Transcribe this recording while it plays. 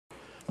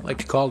I'd like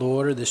to call to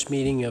order this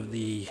meeting of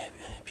the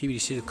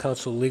PBD City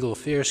Council Legal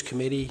Affairs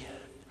Committee.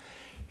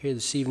 Here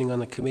this evening on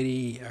the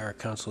committee are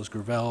Councilors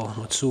Gravel,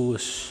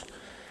 Matsoulis,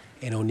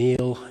 and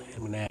O'Neill.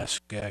 I'm going to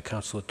ask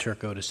Councilor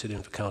Turco to sit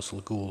in for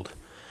Councilor Gould.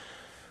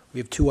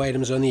 We have two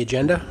items on the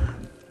agenda.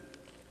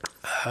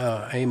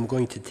 I am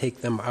going to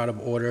take them out of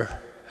order.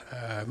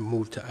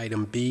 Move to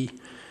item B,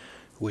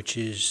 which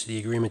is the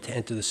agreement to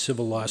enter the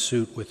civil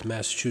lawsuit with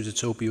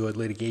Massachusetts Opioid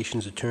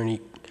Litigation's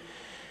Attorney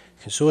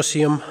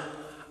Consortium.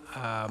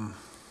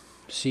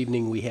 This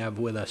evening we have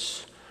with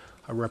us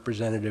a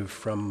representative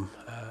from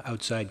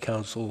outside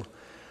counsel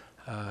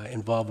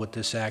involved with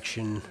this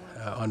action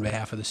on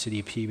behalf of the City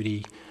of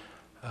Peabody,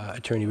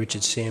 Attorney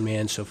Richard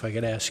Sandman. So if I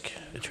could ask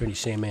Attorney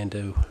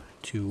Sandman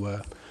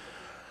to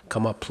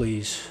come up,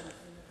 please,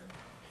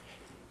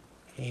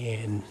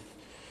 and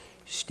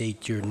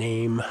state your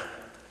name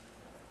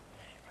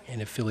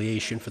and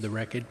affiliation for the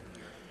record. Do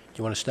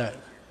you want to start?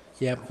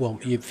 Yeah, well,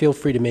 you feel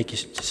free to make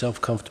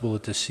yourself comfortable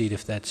at this seat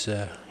if that's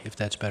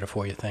better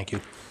for you. Thank you.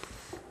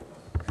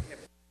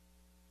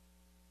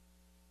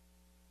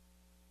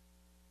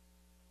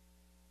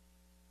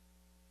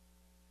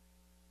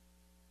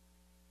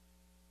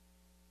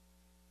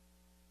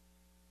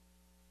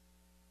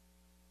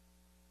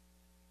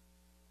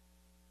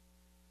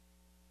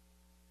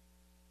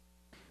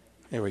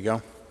 There we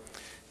go.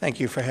 Thank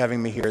you for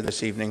having me here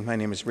this evening. My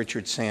name is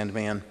Richard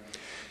Sandman,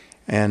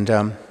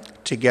 and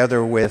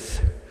together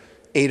with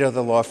 8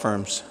 other law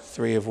firms,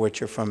 3 of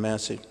which are from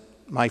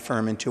my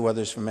firm and 2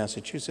 others from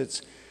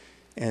Massachusetts,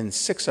 and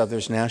 6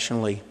 others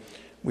nationally,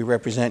 we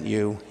represent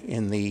you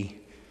in the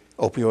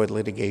opioid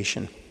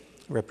litigation,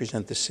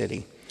 represent the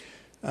city.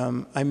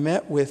 I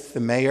met with the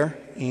mayor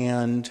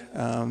and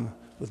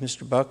with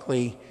Mr.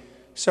 Buckley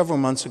several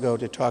months ago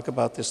to talk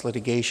about this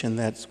litigation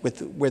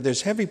where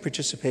there's heavy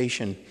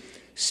participation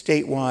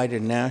statewide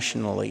and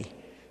nationally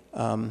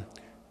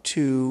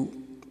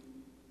to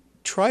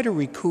try to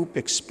recoup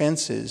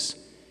expenses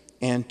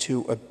and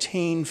to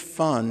obtain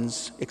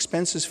funds,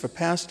 expenses for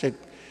past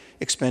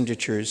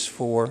expenditures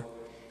to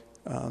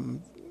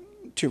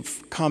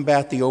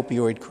combat the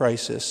opioid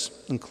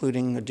crisis,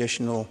 including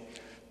additional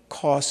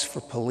costs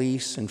for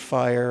police and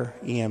fire,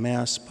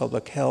 EMS,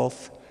 public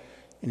health,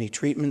 any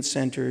treatment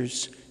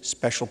centers,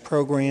 special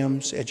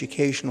programs,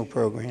 educational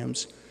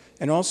programs,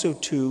 and also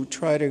to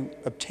try to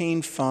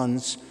obtain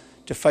funds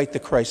to fight the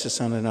crisis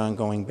on an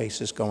ongoing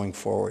basis going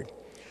forward.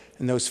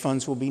 And those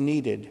funds will be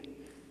needed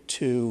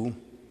to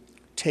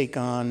take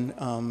on,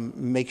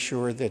 make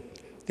sure that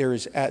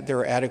there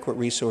are adequate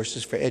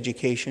resources for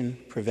education,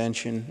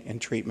 prevention,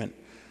 and treatment.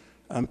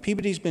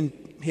 Peabody's been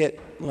hit,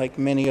 like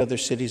many other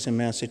cities in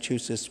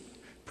Massachusetts,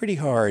 pretty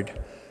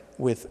hard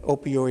with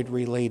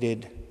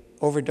opioid-related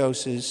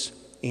overdoses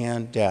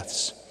and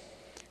deaths.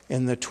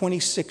 In the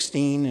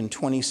 2016 and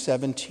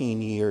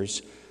 2017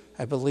 years,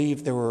 I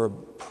believe there were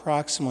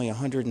approximately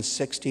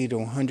 160 to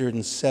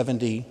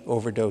 170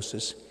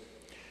 overdoses.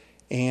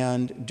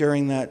 And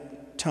during that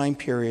time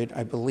period,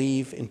 I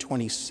believe in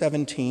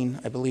 2017,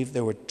 I believe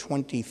there were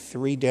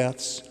 23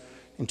 deaths.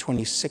 In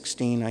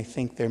 2016, I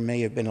think there may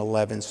have been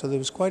 11. So there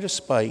was quite a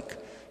spike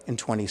in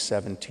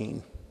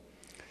 2017.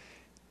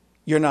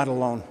 You're not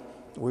alone.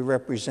 We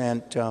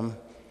represent about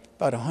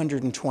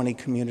 120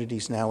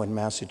 communities now in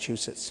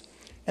Massachusetts.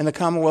 And the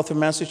Commonwealth of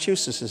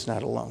Massachusetts is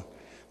not alone.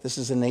 This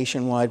is a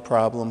nationwide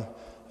problem.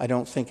 I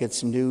don't think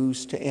it's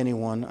news to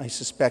anyone. I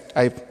suspect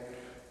I've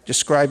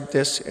described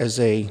this as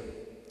a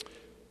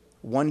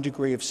 1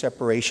 degree of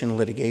separation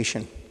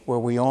litigation, where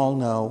we all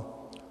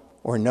know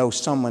or know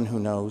someone who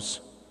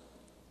knows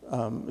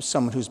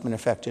someone who's been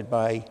affected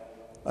by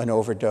an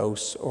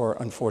overdose or,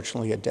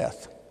 unfortunately, a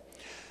death.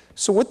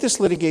 So what this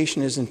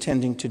litigation is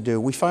intending to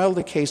do, we filed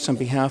a case on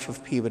behalf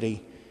of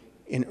Peabody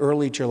in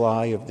early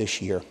July of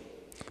this year.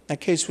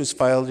 That case was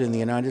filed in the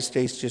United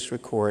States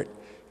District Court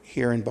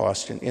here in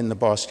Boston, in the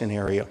Boston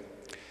area.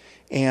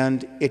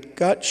 And it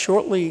got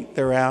shortly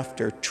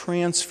thereafter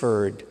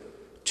transferred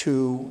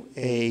to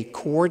a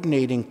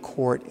coordinating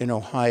court in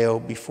Ohio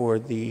before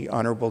the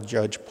Honorable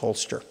Judge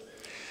Polster.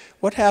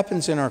 What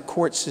happens in our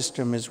court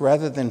system is,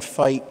 rather than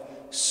fight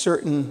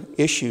certain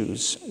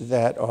issues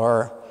that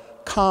are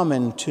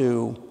common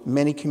to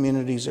many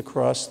communities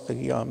across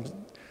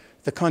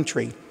the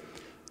country,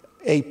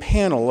 a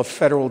panel of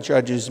federal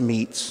judges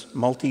meets,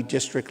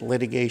 multi-district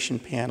litigation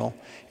panel,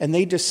 and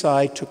they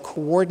decide to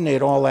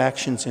coordinate all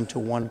actions into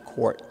one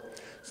court.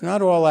 It's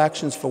not all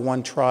actions for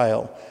one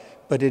trial,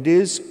 but it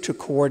is to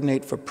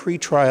coordinate for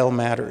pretrial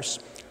matters.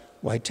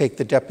 Why take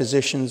the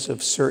depositions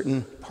of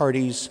certain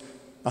parties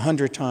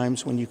 100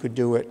 times when you could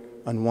do it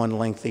on one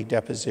lengthy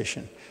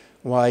deposition?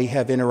 Why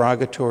have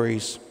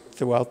interrogatories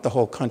throughout the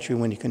whole country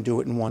when you can do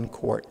it in one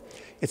court?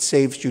 It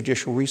saves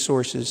judicial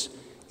resources,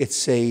 it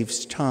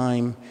saves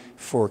time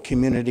for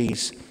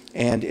communities,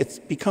 and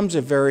it becomes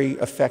a very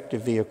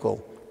effective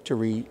vehicle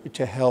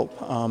to help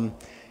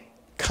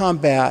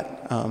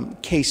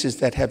combat cases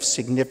that have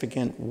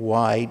significant,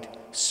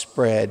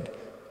 widespread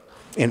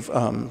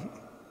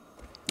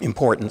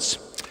importance.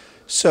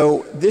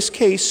 So this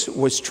case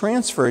was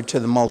transferred to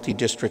the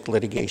multi-district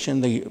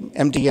litigation. The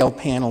MDL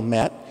panel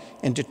met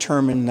and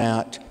determined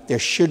that there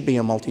should be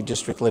a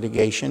multi-district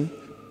litigation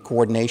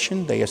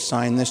coordination. They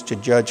assigned this to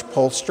Judge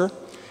Polster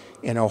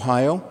in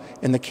Ohio,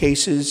 and the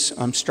cases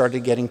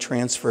started getting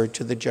transferred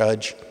to the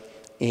judge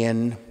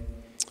in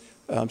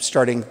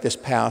starting this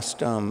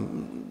past,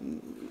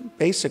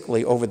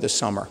 basically over the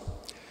summer.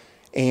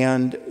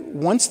 And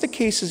once the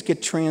cases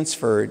get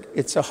transferred,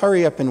 it's a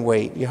hurry up and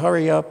wait. You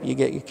hurry up, you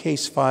get your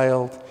case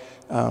filed.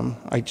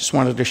 I just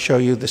wanted to show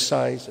you the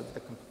size of the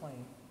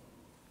complaint.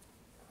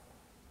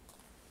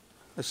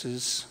 This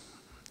is,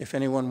 if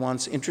anyone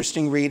wants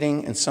interesting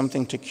reading and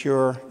something to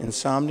cure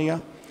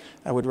insomnia,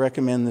 I would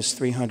recommend this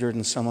 300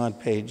 and some odd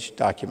page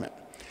document.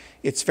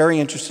 It's very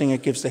interesting.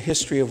 It gives the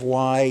history of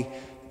why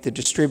the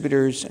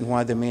distributors and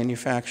why the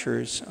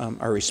manufacturers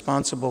are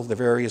responsible, the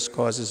various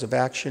causes of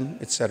action,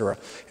 et cetera.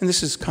 And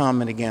this is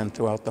common, again,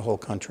 throughout the whole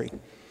country.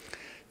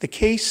 The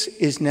case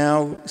is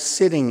now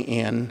sitting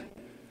in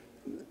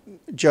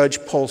Judge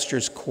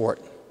Polster's court.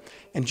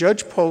 And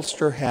Judge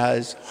Polster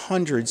has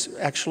hundreds,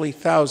 actually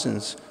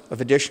thousands,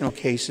 of additional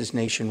cases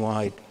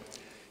nationwide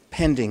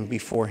pending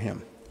before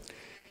him.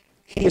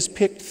 He has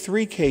picked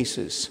 3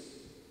 cases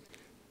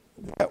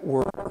that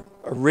were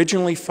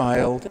originally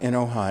filed in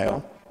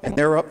Ohio, and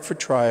they're up for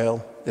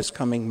trial this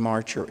coming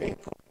March or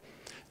April.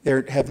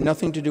 They have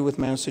nothing to do with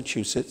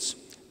Massachusetts,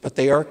 but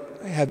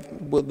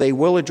they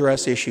will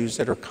address issues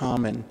that are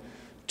common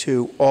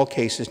to all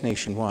cases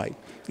nationwide.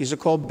 These are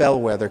called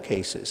bellwether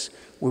cases.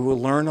 We will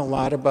learn a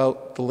lot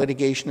about the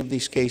litigation of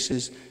these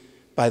cases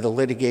by the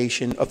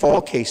litigation of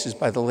all cases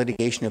by the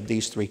litigation of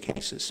these 3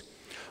 cases.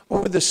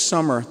 Over the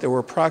summer, there were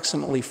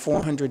approximately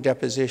 400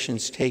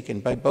 depositions taken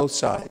by both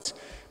sides,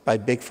 by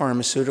big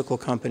pharmaceutical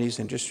companies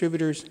and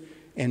distributors,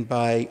 and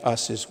by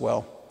us as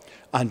well,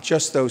 on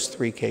just those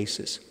 3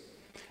 cases.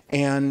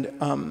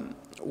 And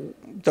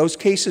those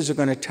cases are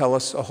going to tell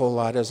us a whole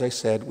lot, as I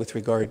said, with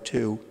regard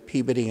to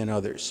Peabody and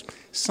others.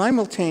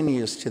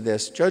 Simultaneous to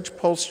this, Judge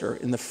Polster,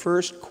 in the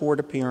first court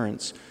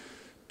appearance,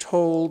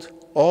 told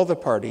all the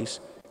parties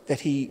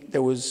that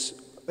there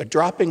was a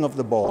dropping of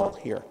the ball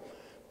here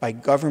by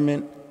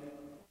government,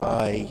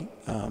 by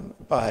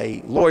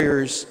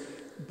lawyers,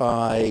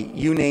 by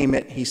you name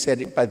it. He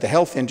said by the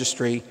health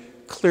industry,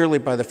 clearly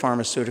by the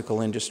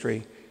pharmaceutical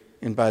industry,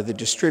 and by the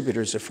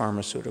distributors of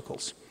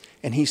pharmaceuticals.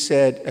 And he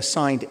said,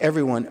 assigned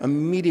everyone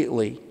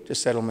immediately to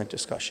settlement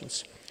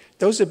discussions.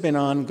 Those have been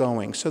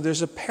ongoing, so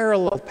there's a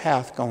parallel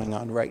path going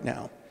on right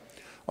now.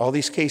 All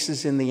these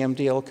cases in the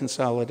MDL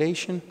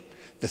consolidation,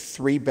 the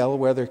 3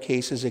 bellwether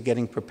cases are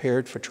getting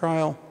prepared for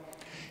trial,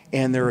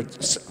 and there are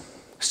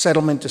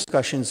settlement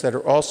discussions that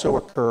are also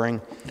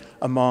occurring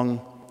among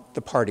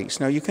the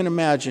parties. Now, you can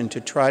imagine to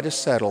try to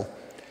settle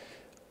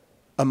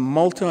a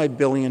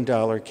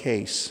multi-billion-dollar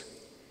case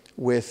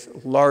with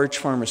large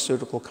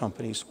pharmaceutical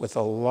companies, with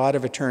a lot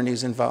of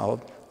attorneys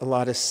involved, a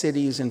lot of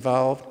cities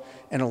involved,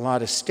 and a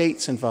lot of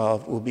states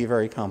involved will be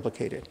very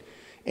complicated.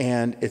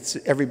 And it's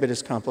every bit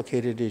as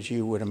complicated as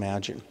you would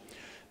imagine.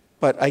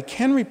 But I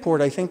can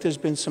report, I think there's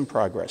been some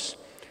progress.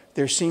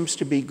 There seems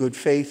to be good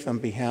faith on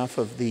behalf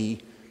of the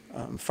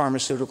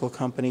pharmaceutical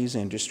companies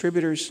and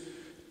distributors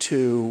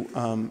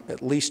to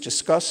at least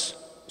discuss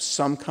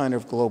some kind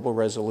of global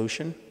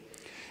resolution.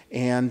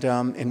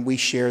 And we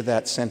share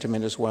that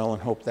sentiment as well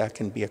and hope that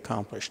can be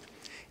accomplished.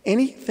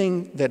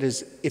 Anything that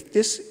is, if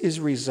this is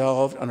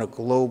resolved on a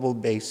global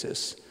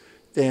basis,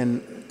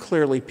 then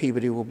clearly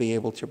Peabody will be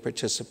able to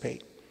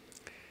participate.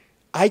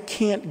 I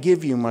can't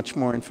give you much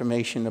more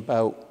information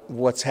about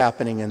what's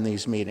happening in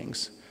these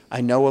meetings. I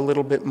know a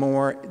little bit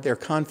more. They're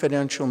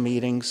confidential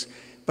meetings,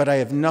 but I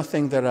have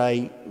nothing that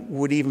I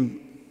would even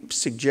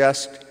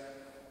suggest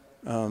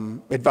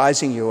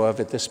advising you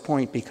of at this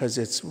point because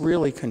it's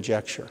really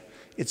conjecture.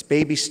 It's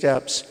baby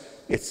steps.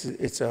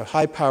 It's a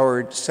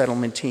high-powered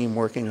settlement team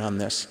working on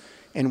this.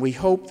 And we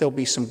hope there'll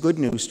be some good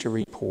news to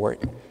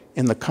report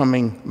in the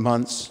coming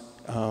months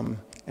and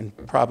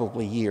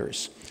probably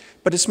years.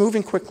 But it's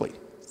moving quickly.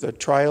 The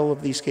trial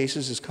of these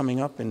cases is coming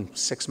up in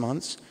 6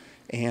 months,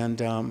 and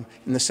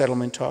the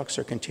settlement talks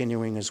are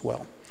continuing as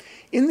well.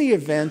 In the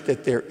event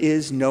that there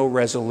is no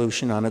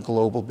resolution on a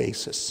global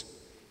basis,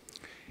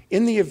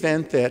 in the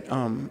event that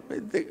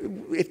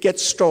it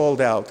gets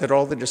stalled out, that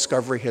all the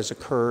discovery has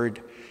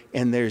occurred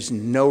and there's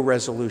no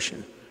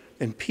resolution,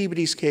 then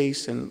Peabody's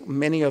case and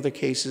many other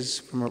cases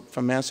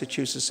from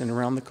Massachusetts and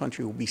around the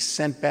country will be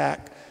sent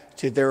back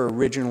to their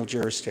original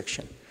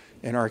jurisdiction.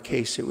 In our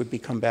case, it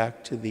would come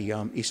back to the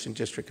Eastern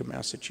District of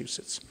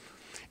Massachusetts.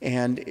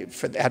 And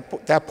for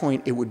that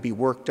point, it would be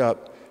worked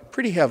up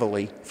pretty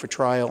heavily for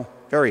trial,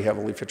 very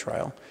heavily for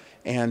trial,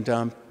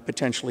 and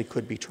potentially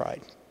could be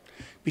tried.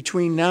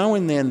 Between now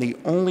and then, the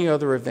only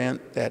other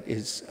event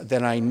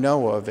that I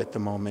know of at the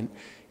moment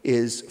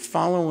is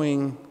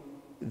following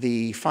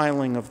the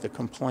filing of the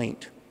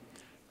complaint.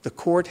 The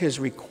court has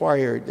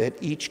required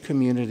that each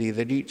community,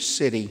 that each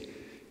city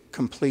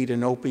complete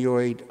an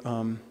opioid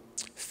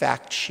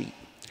fact sheet.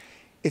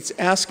 It's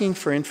asking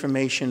for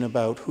information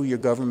about who your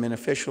government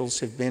officials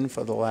have been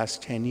for the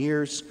last 10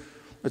 years.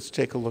 Let's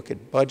take a look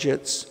at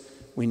budgets.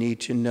 We need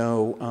to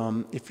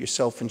know if you're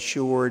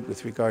self-insured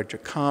with regard to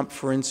comp,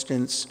 for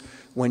instance,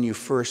 when you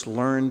first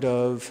learned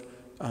of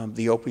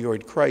the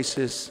opioid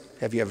crisis.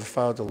 Have you ever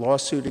filed a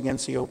lawsuit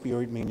against the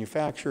opioid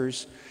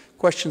manufacturers?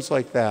 Questions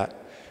like that.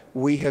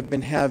 We have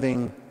been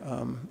having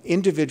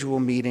individual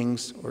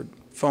meetings or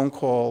phone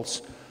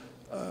calls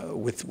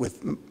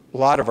with a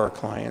lot of our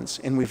clients,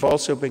 and we've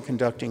also been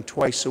conducting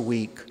twice a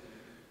week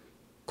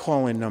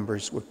call-in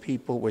numbers where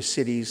people, where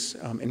cities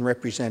and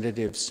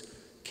representatives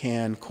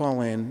can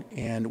call in,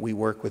 and we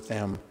work with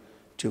them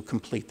to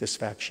complete this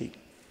fact sheet.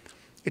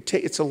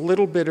 It's a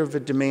little bit of a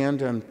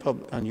demand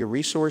on your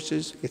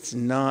resources. It's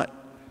not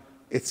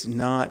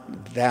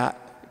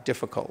that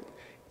difficult.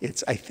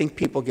 I think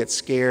people get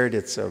scared.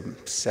 It's a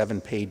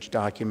 7-page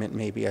document,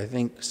 maybe. I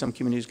think some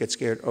communities get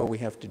scared, oh, we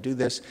have to do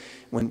this.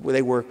 When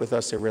they work with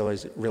us, they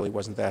realize it really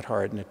wasn't that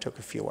hard, and it took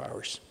a few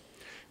hours.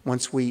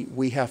 Once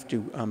we have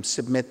to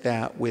submit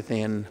that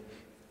within,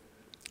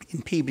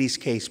 in PB's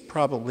case,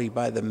 probably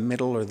by the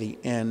middle or the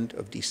end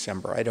of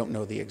December. I don't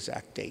know the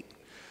exact date.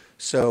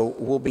 So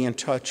we'll be in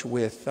touch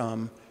with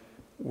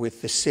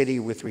the city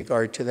with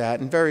regard to that,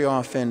 and very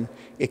often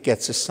it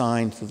gets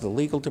assigned to the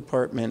legal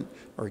department,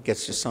 or it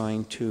gets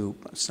assigned to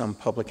some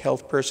public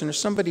health person or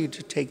somebody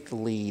to take the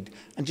lead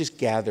on just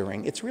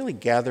gathering. It's really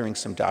gathering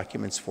some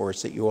documents for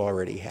us that you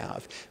already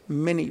have,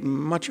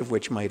 much of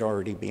which might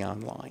already be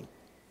online.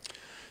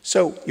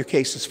 So your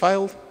case is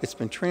filed, it's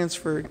been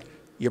transferred,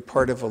 you're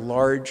part of a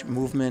large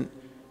movement.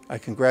 I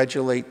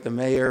congratulate the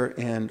mayor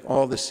and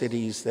all the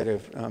cities that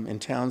have,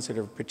 and towns that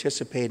are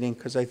participating,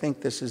 because I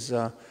think this is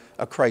a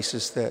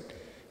crisis that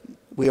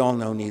we all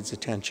know needs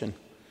attention.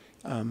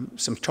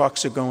 Some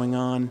talks are going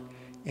on,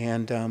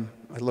 and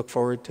I look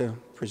forward to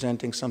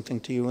presenting something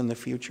to you in the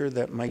future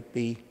that might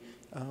be,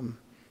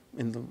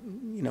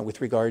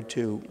 with regard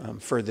to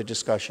further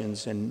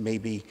discussions and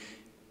maybe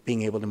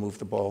being able to move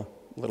the ball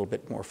a little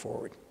bit more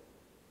forward.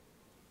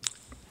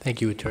 Thank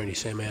you, Attorney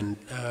Sandman.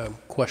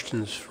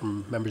 Questions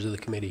from members of the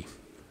committee?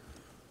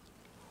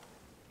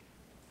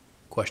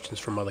 Questions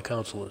from other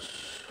councilors?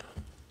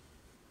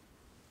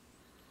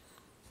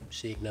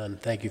 Seeing none,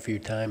 thank you for your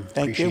time.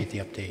 Thank you. Appreciate the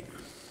update.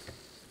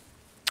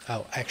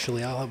 Oh,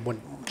 actually, I'll have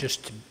one,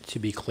 just to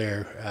be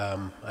clear.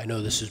 I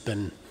know this has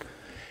been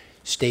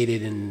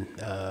stated in,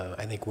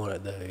 I think, one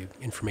of the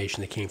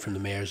information that came from the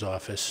mayor's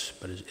office,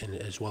 but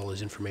as well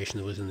as information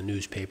that was in the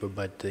newspaper,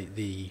 but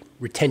the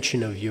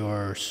retention of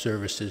your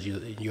services,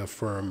 your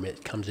firm,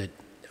 it comes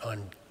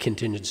on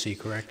contingency,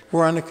 correct?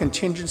 We're on a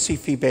contingency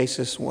fee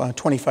basis,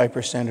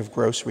 25% of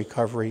gross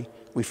recovery.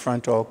 We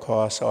front all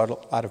costs,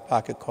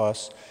 out-of-pocket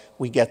costs.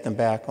 We get them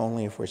back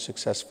only if we're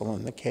successful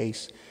in the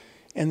case.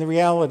 And the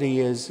reality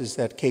is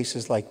that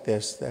cases like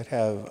this that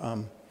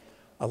have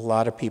a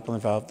lot of people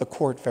involved, the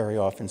court very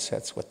often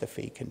sets what the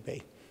fee can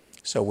be.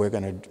 So we're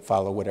going to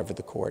follow whatever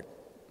the court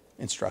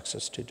instructs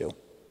us to do.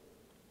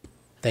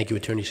 Thank you,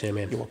 Attorney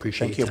Sandman. You're welcome.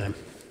 Appreciate your time.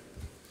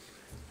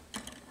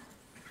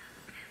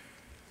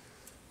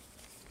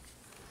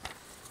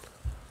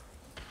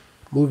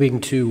 Moving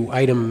to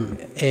item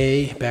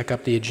A, back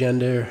up the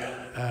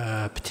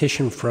agenda,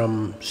 petition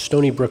from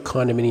Stony Brook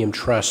Condominium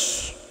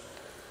Trust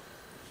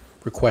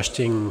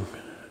requesting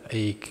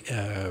a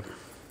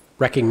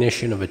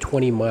recognition of a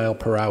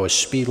 20-mile-per-hour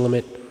speed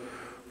limit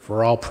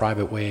for all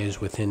private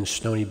ways within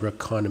Stony Brook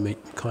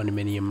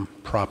condominium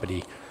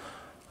property.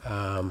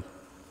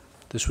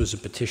 This was a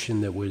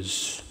petition that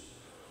was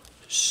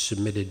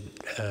submitted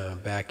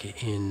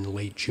back in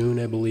late June,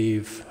 I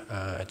believe.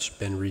 It's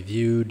been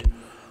reviewed.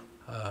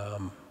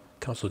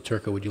 Councilor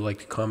Turco, would you like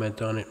to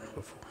comment on it?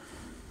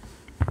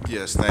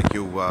 Yes, thank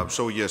you.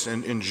 So yes,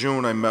 in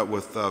June I met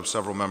with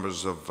several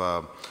members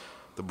of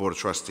the Board of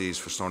Trustees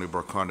for Stony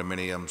Brook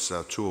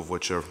condominiums, two of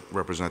which are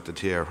represented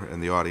here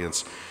in the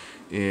audience.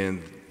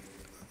 And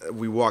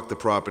we walked the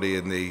property,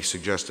 and they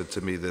suggested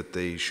to me that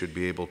they should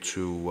be able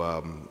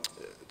to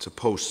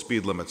post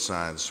speed limit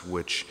signs,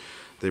 which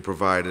they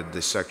provided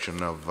the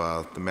section of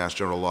the Mass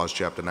General Laws,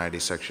 Chapter 90,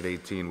 Section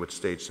 18, which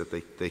states that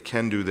they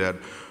can do that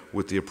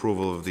with the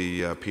approval of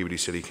the Peabody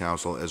City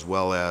Council, as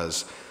well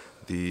as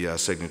the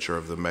signature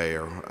of the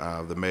mayor.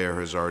 The mayor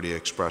has already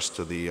expressed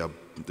to the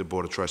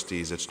Board of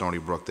Trustees at Stony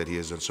Brook that he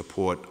is in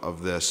support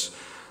of this.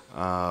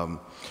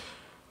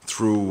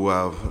 Through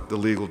the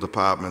legal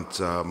department,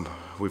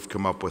 we've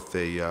come up with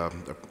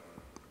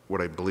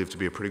what I believe to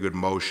be a pretty good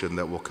motion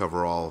that will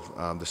cover all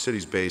the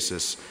city's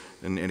basis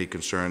and any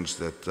concerns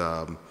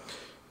that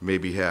may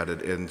be had.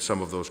 And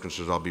some of those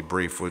concerns, I'll be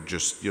brief, with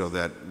just,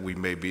 that we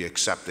may be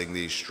accepting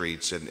these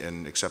streets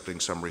and accepting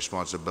some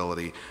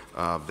responsibility.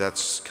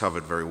 That's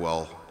covered very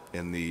well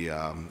in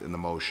the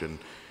motion,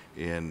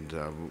 and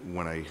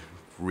when I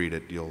read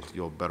it,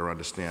 you'll better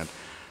understand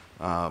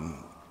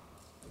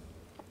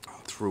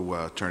through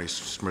Attorney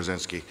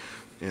Smierczynski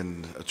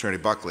and Attorney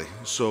Buckley.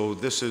 So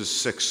this is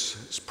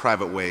 6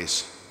 private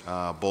ways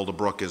Boulder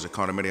Brook is a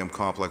condominium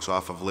complex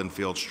off of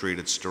Linfield Street.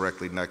 It's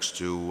directly next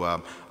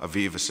to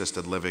Aviv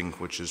Assisted Living,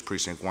 which is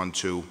precinct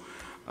 1-2.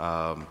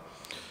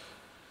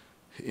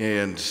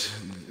 And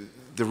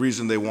the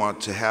reason they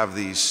want to have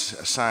these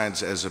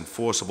signs as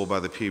enforceable by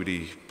the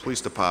Peabody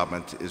Police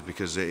Department is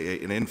because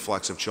an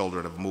influx of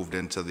children have moved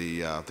into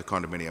the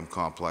condominium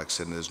complex,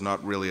 and there's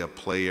not really a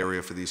play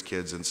area for these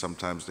kids, and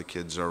sometimes the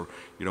kids are,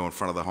 in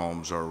front of the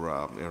homes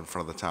or in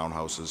front of the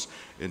townhouses.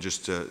 And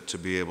just to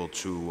be able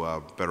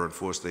to better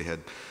enforce, they had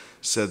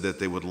said that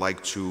they would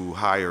like to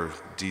hire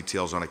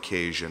details on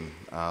occasion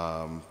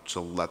to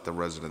let the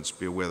residents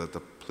be aware that the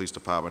police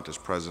department is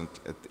present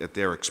at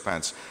their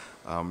expense.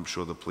 I'm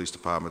sure the police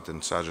department,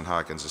 and Sergeant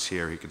Hawkins is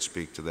here, he could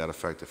speak to that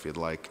effect if you'd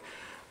like.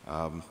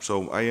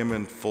 So I am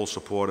in full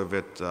support of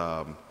it.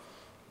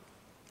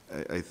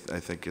 I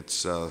think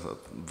it's the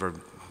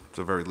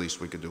very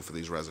least we could do for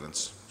these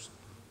residents.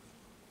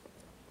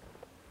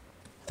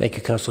 Thank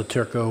you, Councilor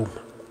Turco.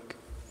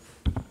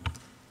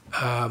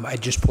 I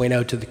just point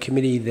out to the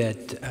committee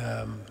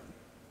that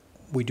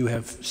we do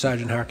have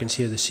Sergeant Harkins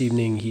here this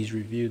evening. He's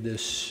reviewed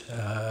this,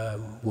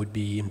 would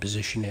be in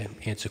position to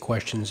answer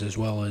questions, as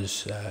well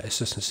as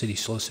Assistant City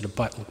Solicitor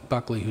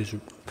Buckley, who's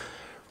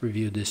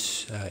reviewed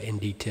this in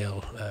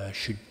detail,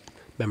 should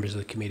members of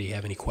the committee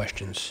have any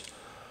questions.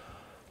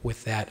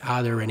 With that,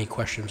 are there any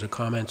questions or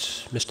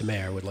comments? Mr.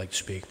 Mayor would like to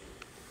speak.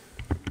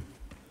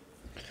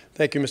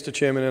 Thank you, Mr.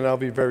 Chairman, and I'll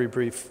be very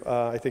brief.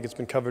 I think it's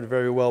been covered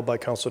very well by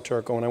Councilor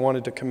Turco, and I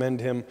wanted to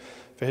commend him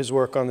for his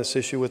work on this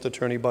issue with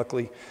Attorney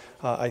Buckley.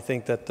 I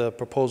think that the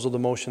proposal, the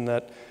motion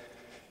that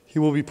he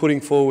will be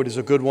putting forward is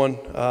a good one.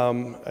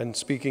 And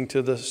speaking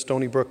to the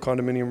Stony Brook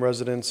condominium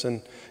residents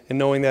and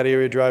knowing that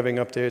area, driving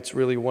up there, it's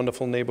really a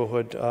wonderful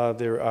neighborhood.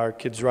 There are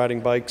kids riding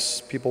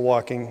bikes, people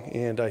walking,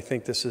 and I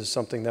think this is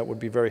something that would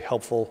be very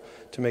helpful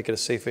to make it a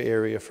safer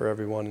area for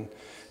everyone.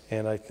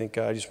 And I think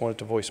I just wanted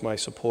to voice my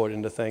support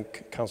and to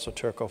thank Councilor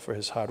Turco for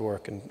his hard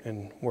work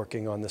in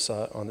working on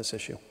this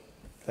issue.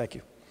 Thank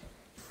you.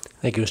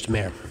 Thank you, Mr.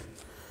 Mayor.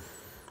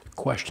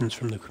 Questions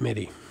from the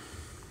committee?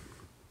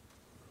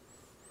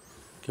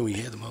 Can we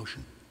hear the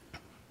motion?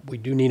 We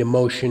do need a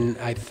motion.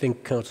 I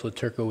think Councilor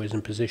Turco is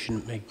in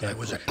position to make that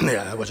motion.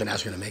 I wasn't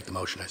asking to make the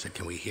motion. I said,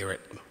 can we hear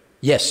it?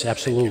 Yes,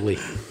 absolutely.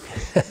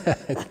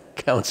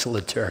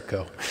 Councilor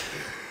Turco.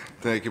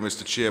 Thank you,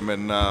 Mr.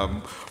 Chairman.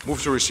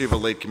 Move to receive a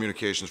late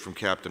communications from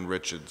Captain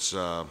Richards,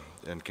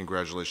 and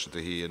congratulations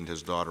to he and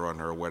his daughter on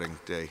her wedding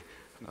day.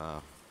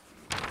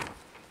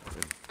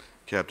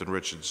 Captain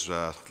Richards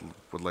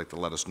would like to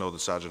let us know that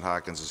Sergeant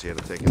Hawkins is here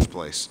to take his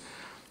place.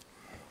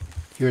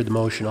 You heard the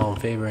motion. All in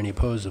favor? Any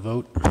opposed? The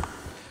vote.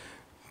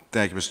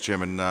 Thank you, Mr.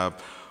 Chairman.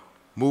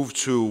 Move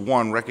to,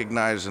 1,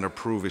 recognize and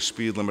approve a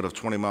speed limit of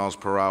 20 miles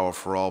per hour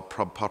for all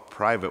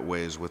private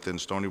ways within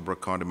Stony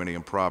Brook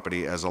condominium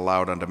property as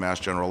allowed under Mass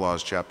General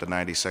Laws, Chapter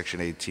 90,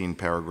 Section 18,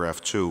 Paragraph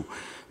 2.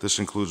 This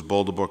includes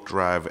Boulder Brook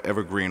Drive,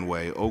 Evergreen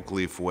Way, Oak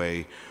Leaf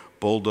Way,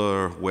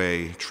 Boulder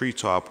Way,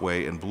 Treetop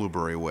Way, and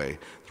Blueberry Way.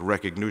 The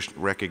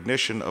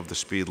recognition of the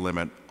speed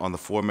limit on the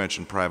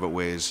aforementioned private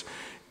ways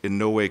in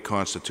no way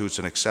constitutes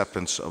an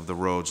acceptance of the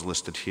roads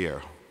listed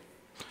here.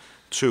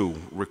 2,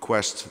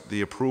 request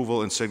the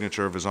approval and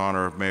signature of His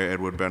Honor Mayor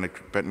Edward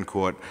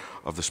Betancourt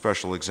of the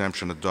special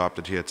exemption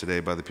adopted here today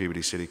by the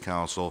Peabody City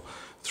Council.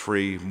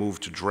 3, move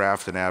to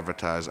draft and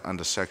advertise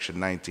under Section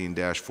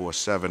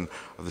 19-47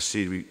 of the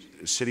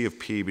City of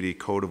Peabody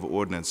Code of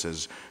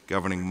Ordinances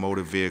governing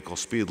motor vehicle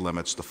speed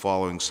limits the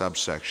following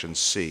subsections.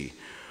 C.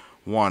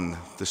 1,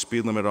 the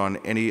speed limit on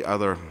any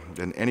other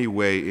than any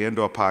way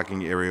and/or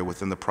parking area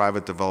within the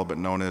private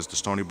development known as the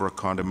Stony Brook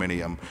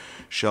condominium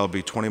shall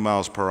be 20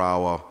 miles per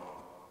hour.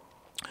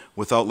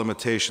 Without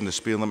limitation, the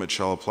speed limit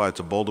shall apply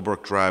to Boulder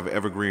Brook Drive,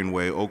 Evergreen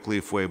Way, Oak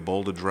Leaf Way,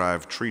 Boulder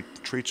Drive,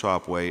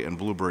 Treetop Way, and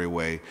Blueberry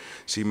Way.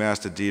 See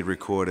Master Deed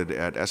recorded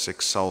at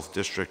Essex South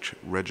District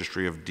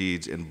Registry of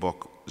Deeds in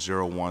Book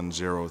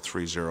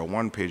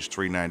 010301, page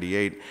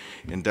 398,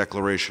 in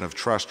Declaration of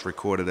Trust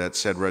recorded at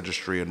said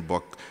registry in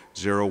Book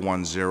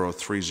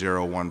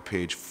 010301,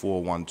 page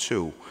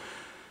 412.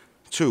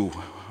 2,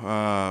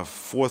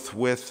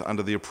 forthwith,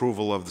 under the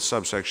approval of the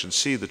subsection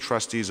C, the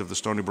trustees of the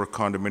Stony Brook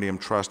Condominium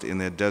Trust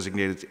and their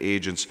designated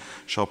agents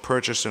shall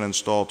purchase and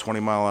install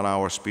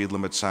 20-mile-an-hour speed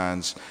limit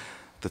signs,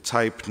 the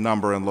type,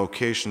 number, and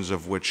locations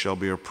of which shall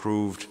be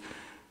approved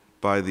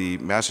by the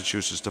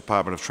Massachusetts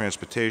Department of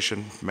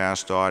Transportation,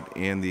 MassDOT,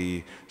 and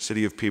the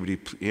City of Peabody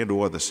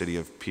and/or the City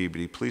of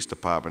Peabody Police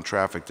Department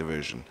Traffic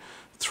Division.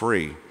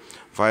 3,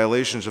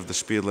 violations of the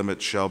speed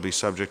limit shall be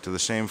subject to the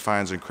same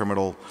fines and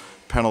criminal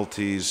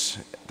penalties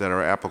that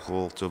are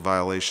applicable to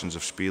violations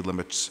of speed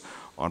limits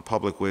on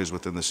public ways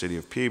within the City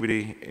of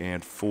Peabody.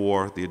 And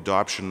 4, the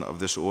adoption of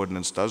this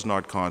ordinance does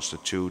not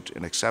constitute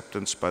an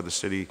acceptance by the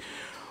City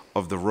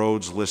of the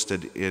roads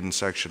listed in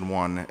Section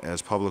 1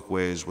 as public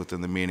ways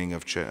within the meaning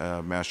of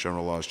Mass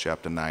General Laws,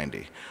 Chapter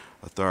 90.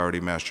 Authority,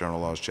 Mass General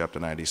Laws, Chapter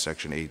 90,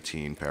 Section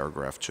 18,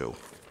 Paragraph 2.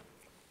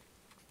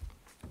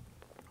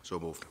 So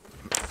moved.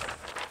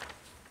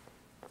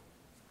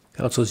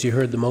 Councilors, you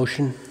heard the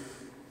motion.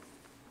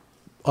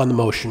 On the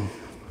motion,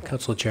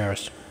 Councilor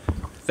Charis.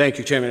 Thank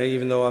you, Chairman.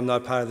 Even though I'm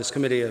not part of this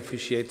committee, I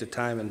appreciate the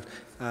time, and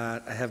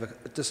I have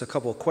just a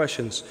couple of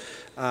questions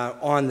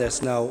on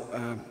this. Now,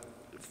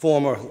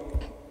 former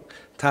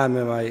time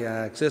in my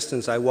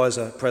existence, I was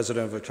a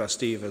president of a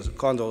trustee of a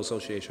condo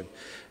association,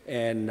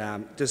 and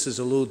this is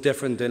a little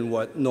different than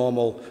what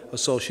normal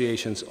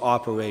associations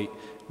operate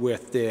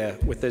with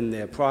within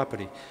their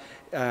property.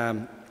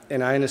 And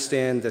I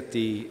understand that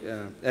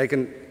I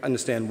can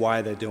understand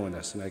why they're doing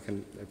this, and I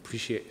can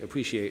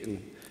appreciate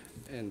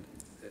and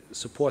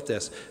support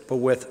this, but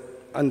with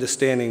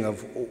understanding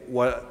of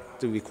what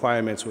the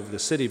requirements of the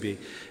city be.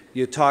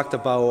 You talked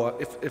about,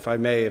 if I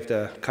may, if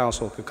the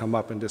council could come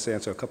up and just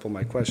answer a couple of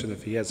my questions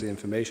if he has the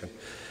information,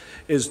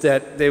 is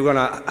that they're going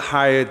to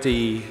hire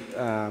the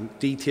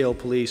detail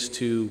police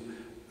to,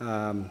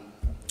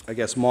 I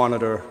guess,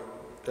 monitor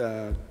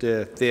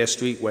their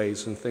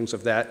streetways and things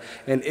of that,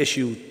 and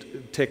issue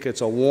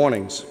tickets or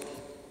warnings.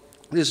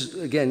 This is,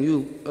 again,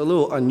 a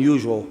little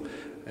unusual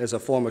as a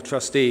former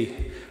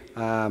trustee.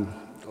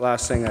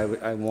 Last thing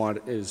I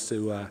want is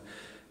to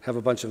have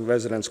a bunch of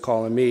residents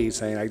calling me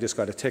saying, I just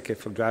got a ticket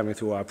for driving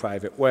through our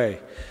private way.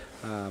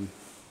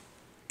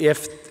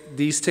 If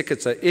these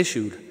tickets are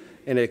issued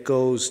and it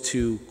goes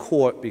to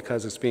court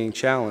because it's being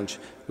challenged,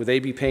 would they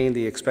be paying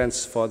the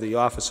expense for the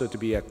officer to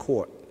be at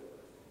court?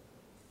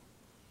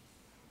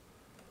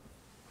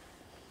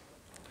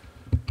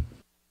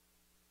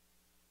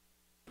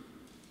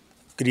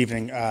 Good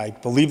evening. I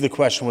believe the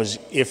question was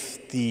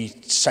if the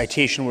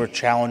citation were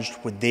challenged,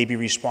 would they be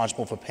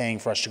responsible for paying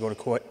for us to go to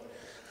court?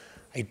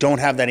 I don't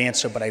have that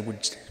answer, but I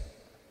would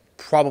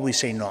probably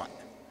say not.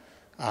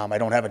 I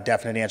don't have a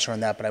definite answer on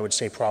that, but I would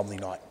say probably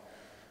not.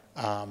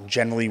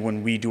 Generally,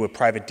 when we do a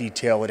private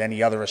detail at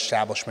any other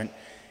establishment,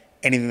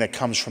 anything that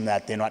comes from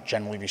that, they're not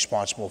generally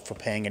responsible for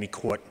paying any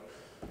court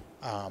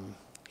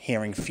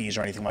hearing fees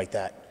or anything like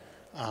that.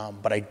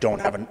 But I don't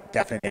have a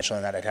definite answer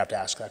on that. I'd have to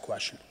ask that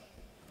question.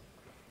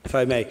 If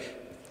I may,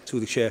 to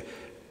the chair,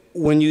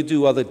 when you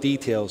do other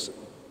details,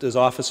 does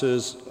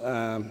officers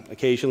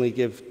occasionally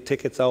give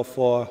tickets out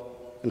for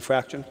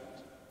infraction?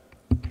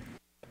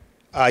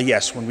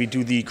 Yes, when we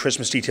do the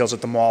Christmas details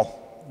at the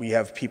mall, we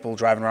have people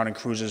driving around in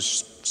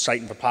cruisers,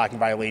 citing for parking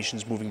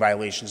violations, moving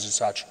violations and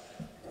such.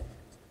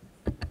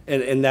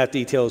 And that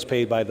detail is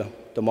paid by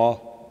the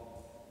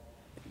mall?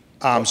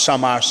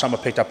 Some are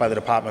picked up by the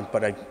department,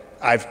 but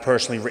I've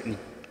personally written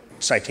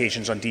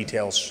citations on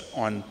details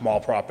on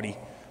mall property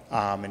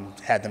and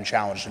had them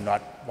challenged and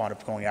not wound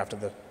up going after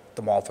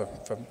the mall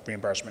for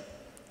reimbursement.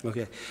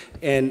 Okay.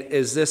 And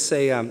is this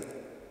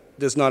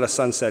there's not a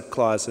sunset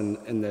clause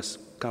in this,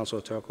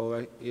 Councilor Turco,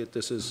 right?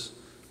 This is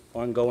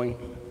ongoing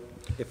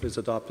if it's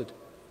adopted?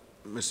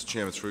 Mr.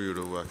 Chairman, through you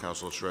to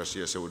Councilor Stress,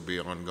 yes, it would be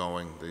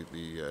ongoing.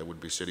 It would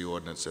be city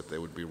ordinance that they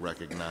would be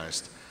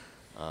recognized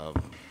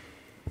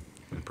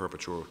in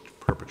perpetuity.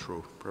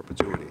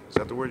 Is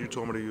that the word you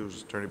told me to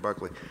use, Attorney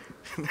Buckley?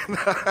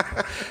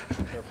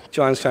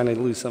 John's trying to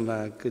lose some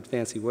good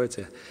fancy words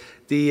here.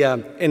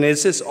 And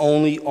is this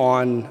only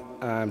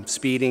on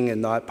speeding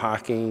and not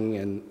parking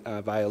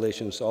and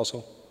violations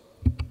also?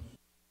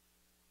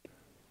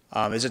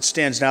 As it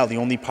stands now, the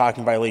only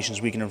parking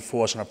violations we can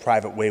enforce on a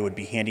private way would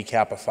be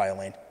handicap or fire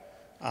lane,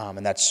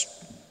 and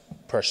that's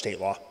per state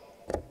law.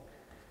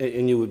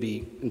 And you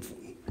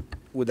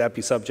would that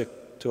be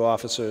subject to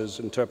officers'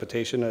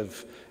 interpretation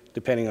of,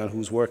 depending on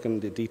who's working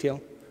the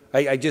detail?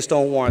 I just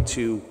don't want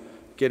to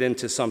get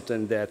into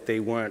something that they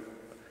weren't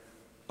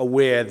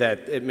aware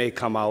that it may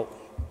come out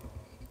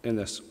in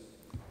this.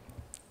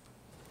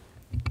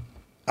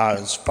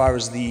 As far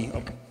as the...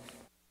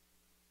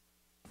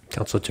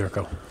 Councilor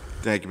Turco.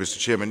 Thank you, Mr.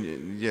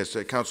 Chairman. Yes,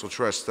 Councilor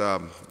Trust,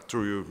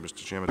 through you,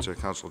 Mr. Chairman, to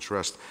Councilor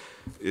Trust,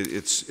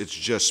 it's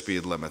just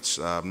speed limits.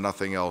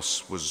 Nothing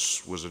else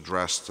was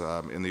addressed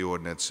in the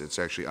ordinance. It's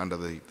actually under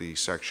the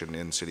section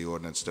in city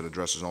ordinance that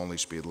addresses only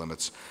speed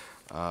limits.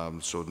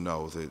 So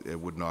no, it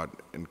would not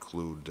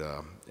include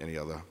any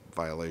other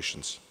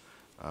violations.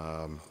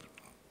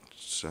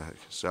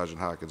 Sergeant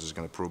Harkins is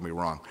going to prove me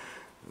wrong,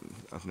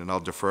 and I'll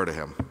defer to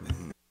him.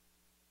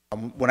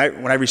 When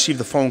I received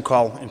the phone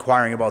call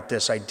inquiring about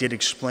this, I did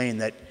explain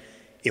that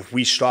if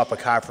we stop a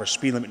car for a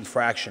speed limit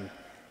infraction,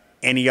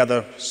 any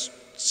other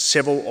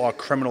civil or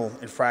criminal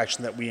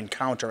infraction that we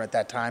encounter at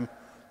that time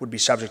would be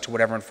subject to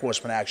whatever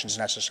enforcement actions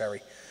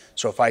necessary.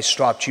 So if I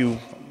stopped you,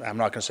 I'm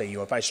not going to say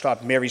you, if I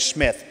stopped Mary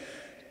Smith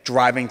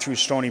driving through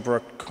Stony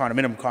Brook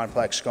condominium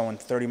complex going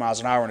 30 miles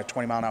an hour in a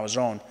 20-mile-an-hour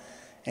zone,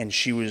 and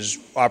she was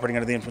operating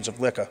under the influence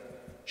of liquor,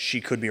 she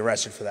could be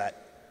arrested for that.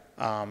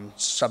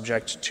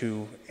 Subject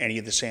to any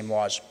of the same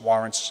laws,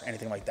 warrants,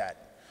 anything like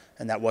that.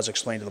 And that was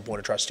explained to the Board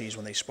of Trustees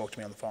when they spoke to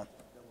me on the phone.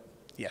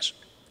 Yes.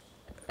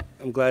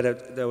 I'm glad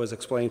that was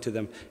explained to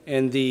them.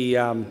 And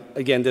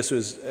again, this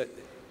was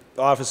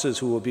officers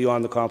who will be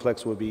on the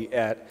complex will be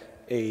at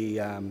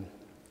a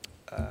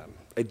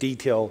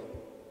detail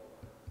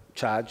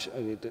charge.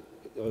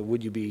 Or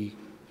would you be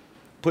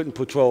putting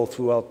patrol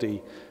throughout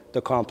the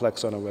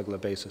complex on a regular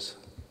basis?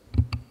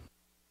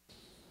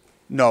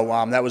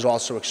 No, that was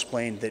also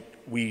explained that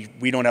we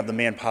don't have the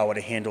manpower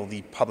to handle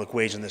the public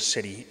ways in this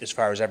city as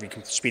far as every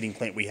speeding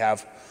complaint we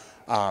have.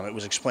 It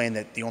was explained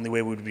that the only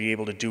way we would be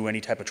able to do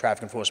any type of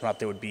traffic enforcement out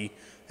there would be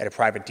at a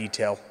private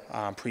detail,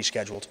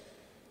 pre-scheduled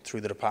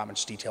through the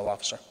department's detail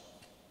officer.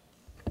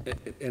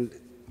 And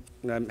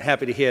I'm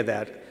happy to hear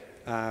that,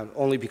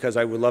 only because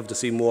I would love to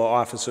see more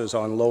officers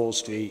on Lowell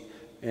Street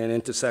and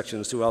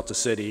intersections throughout the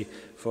city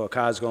for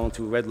cars going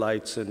through red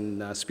lights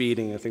and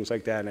speeding and things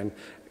like that, and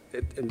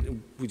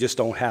we just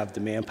don't have the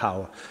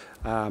manpower.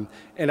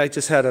 And I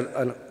just had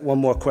one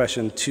more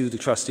question to the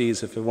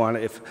trustees, if you want.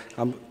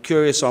 I'm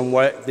curious on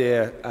what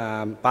their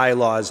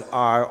bylaws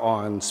are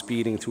on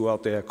speeding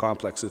throughout their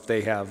complex, if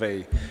they have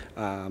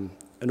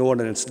an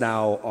ordinance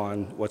now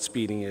on what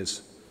speeding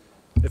is,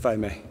 if I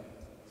may.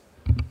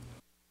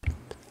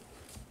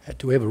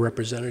 Do we have a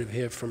representative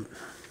here from,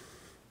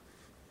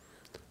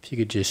 if you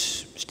could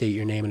just state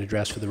your name and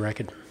address for the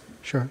record?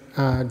 Sure.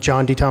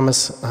 John D.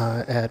 Thomas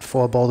at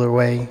 4 Boulder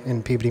Way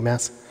in Peabody,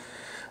 Mass.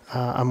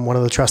 I'm one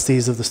of the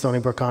trustees of the Stony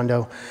Brook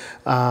condo.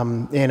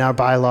 In our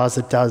bylaws,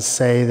 it does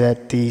say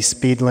that the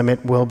speed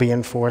limit will be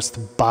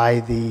enforced by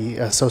the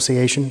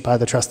association, by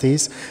the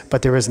trustees,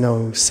 but there is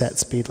no set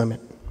speed limit.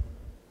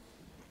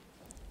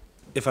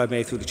 If I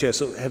may, through the chair,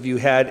 so have you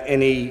had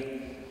any,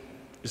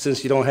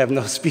 since you don't have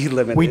no speed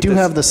limit? We do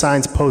have the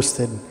signs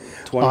posted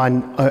 20?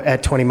 on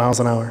at 20 miles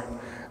an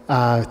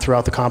hour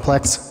throughout the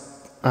complex.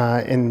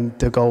 And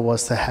the goal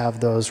was to have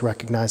those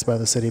recognized by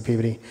the city of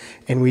Peabody.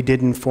 And we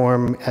did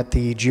inform at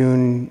the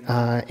June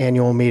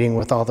annual meeting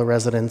with all the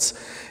residents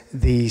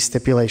the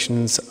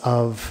stipulations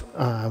of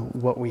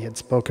what we had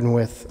spoken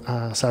with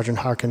Sergeant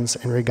Harkins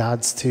in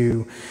regards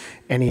to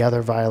any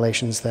other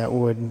violations that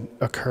would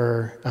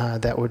occur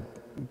that would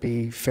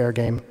be fair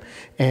game.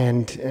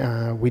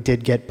 And we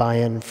did get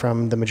buy-in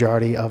from the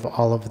majority of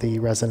all of the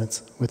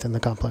residents within the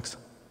complex.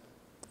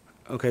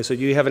 Okay, so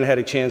you haven't had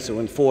a chance to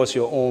enforce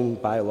your own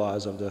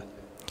bylaws of the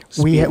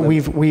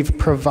We've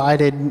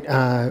provided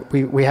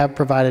we have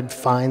provided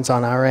fines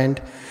on our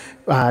end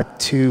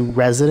to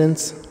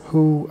residents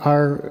who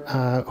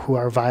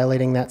are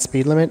violating that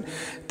speed limit.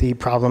 The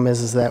problem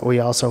is that we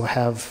also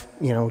have,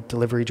 you know,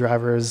 delivery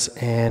drivers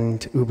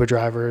and Uber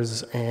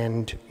drivers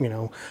and, you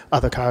know,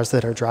 other cars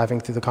that are driving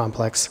through the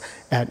complex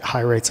at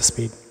high rates of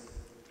speed.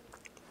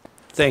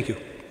 Thank you.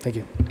 Thank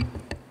you.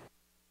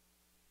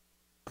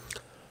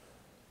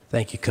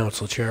 Thank you,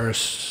 Councilor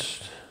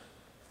Charis.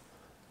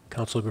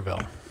 Councilor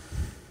Gravel.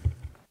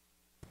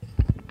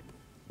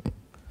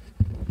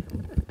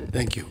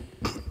 Thank you,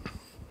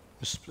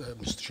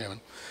 Mr. Chairman.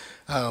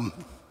 I'm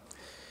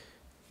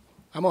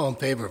all in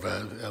favor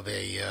of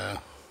a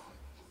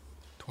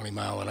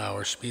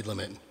 20-mile-an-hour speed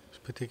limit,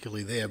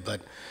 particularly there,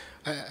 but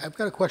I've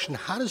got a question.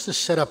 How does this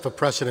set up a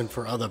precedent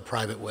for other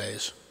private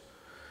ways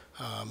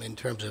in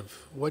terms of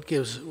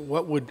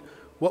what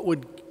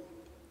would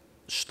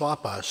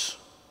stop us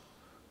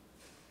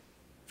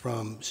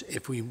from,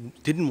 if we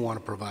didn't want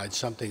to provide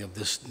something of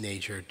this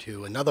nature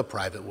to another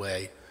private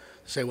way,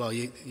 say, well,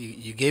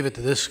 you gave it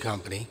to this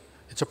company,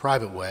 it's a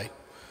private way,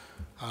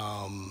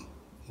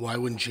 why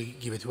wouldn't you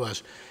give it to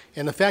us?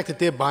 And the fact that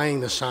they're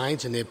buying the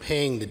signs and they're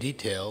paying the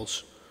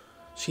details,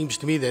 seems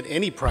to me that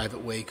any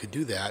private way could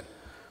do that.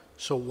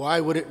 So why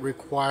would it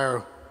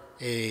require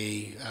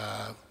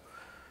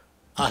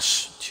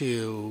us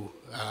to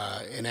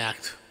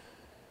enact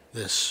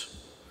this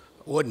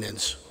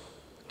ordinance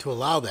to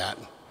allow that?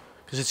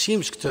 Because it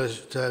seems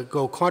to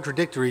go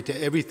contradictory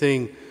to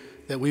everything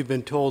that we've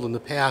been told in the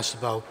past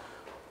about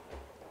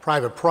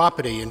private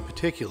property in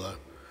particular.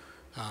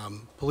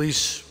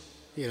 Police,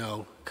 you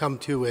know, come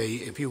to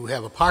if you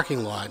have a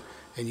parking lot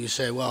and you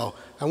say, well,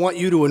 I want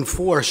you to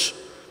enforce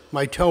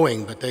my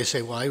towing, but they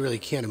say, well, I really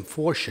can't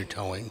enforce your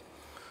towing.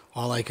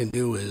 All I can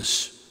do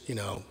is, you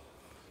know,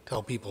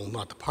 tell people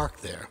not to park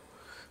there.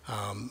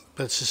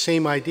 But it's the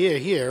same idea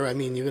here. I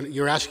mean,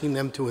 you're asking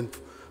them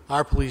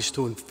our police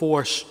to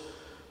enforce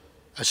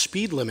a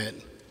speed limit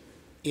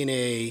in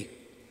a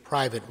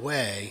private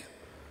way.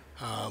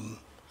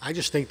 I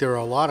just think there are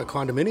a lot of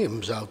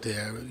condominiums out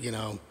there, you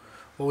know.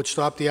 What would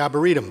stop the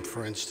Arboretum,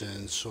 for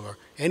instance, or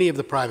any of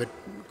the private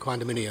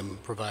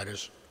condominium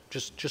providers?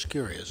 Just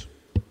curious.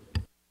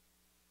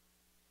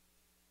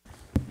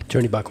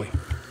 Attorney Buckley.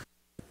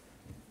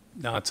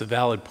 No, it's a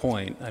valid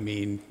point. I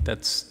mean,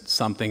 that's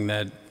something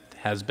that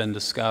has been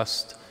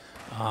discussed.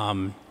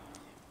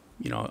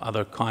 You know,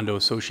 other condo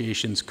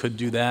associations could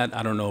do that.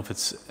 I don't know if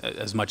it's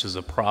as much as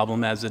a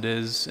problem as it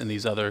is in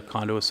these other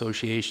condo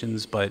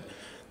associations, but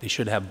they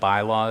should have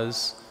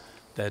bylaws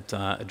that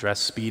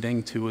address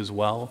speeding too as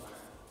well.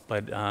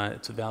 But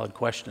it's a valid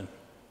question.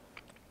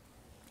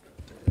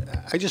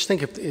 I just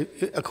think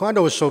if a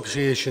condo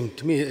association,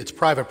 to me, it's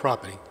private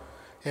property,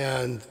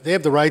 and they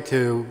have the right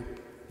to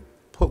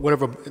put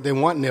whatever they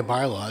want in their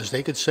bylaws.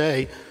 They could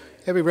say,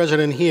 every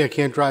resident here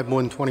can't drive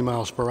more than 20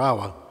 miles per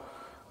hour.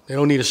 They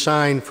don't need a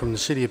sign from the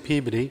city of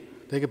Peabody.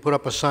 They could put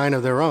up a sign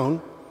of their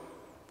own.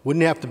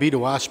 Wouldn't have to be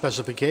to our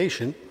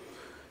specification.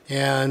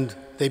 And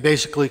they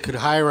basically could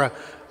hire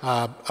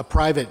a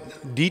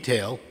private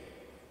detail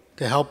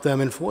to help them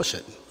enforce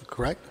it,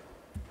 correct?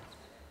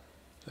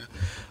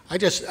 I'm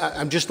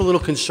just a little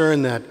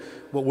concerned that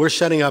what we're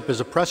setting up is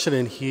a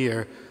precedent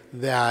here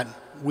that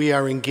we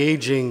are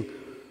engaging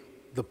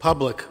the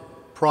public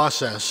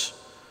process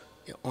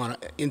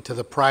into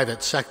the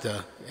private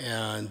sector,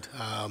 and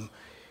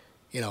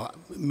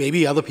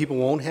maybe other people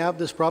won't have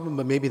this problem,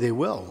 but maybe they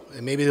will,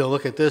 and maybe they'll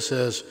look at this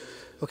as,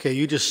 okay,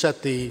 you just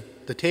set the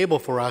table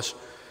for us,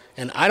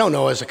 and I don't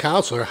know as a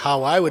counselor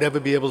how I would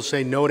ever be able to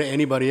say no to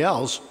anybody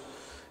else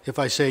if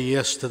I say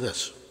yes to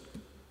this.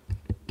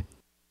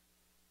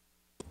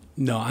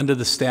 No, under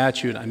the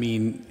statute, I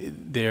mean,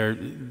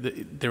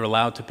 they're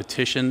allowed to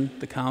petition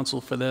the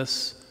council for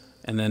this,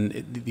 and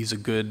then these are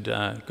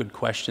good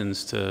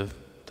questions to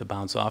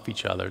bounce off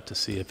each other to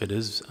see if it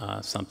is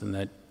something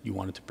that you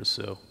wanted to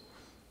pursue.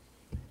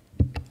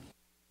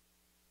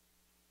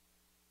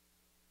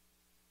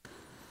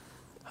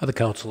 Other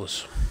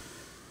councilors?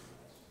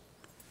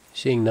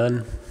 Seeing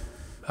none?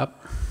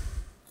 Up?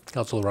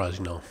 Councilor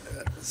Rosino.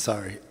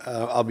 Sorry,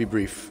 I'll be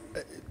brief.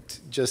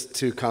 Just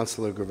to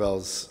Councilor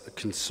Gravel's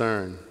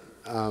concern,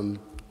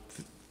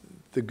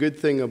 the good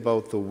thing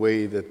about the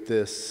way that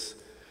this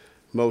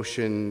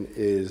motion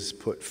is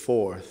put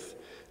forth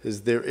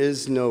is there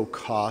is no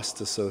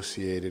cost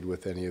associated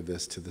with any of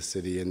this to the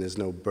city, and there's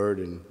no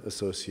burden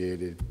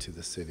associated to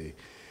the city.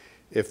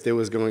 If there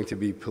was going to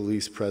be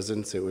police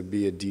presence, it would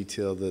be a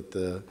detail that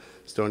the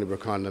Stony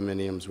Brook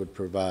condominiums would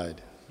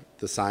provide.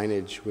 The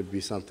signage would be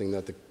something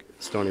that the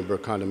Stony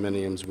Brook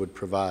condominiums would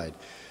provide.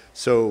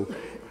 So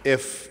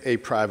if a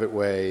private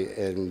way,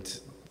 and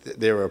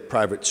there are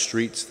private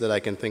streets that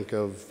I can think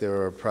of,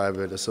 there are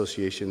private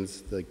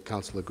associations, like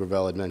Councilor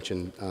Gravel had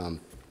mentioned,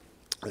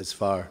 as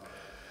far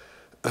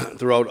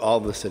throughout all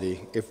the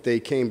city. If they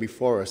came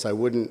before us, I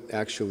wouldn't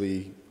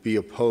actually be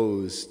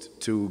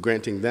opposed to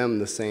granting them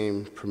the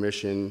same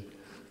permission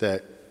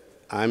that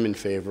I'm in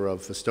favor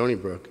of for Stony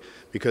Brook,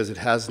 because it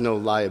has no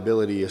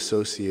liability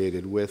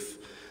associated with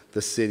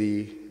the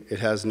city. It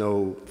has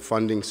no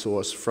funding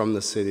source from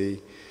the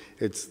city.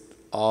 It's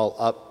all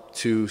up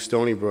to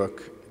Stony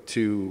Brook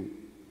to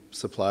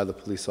supply the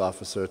police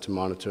officer to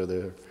monitor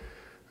their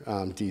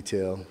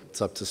detail.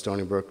 It's up to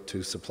Stony Brook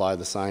to supply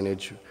the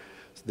signage.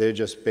 They're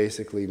just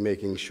basically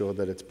making sure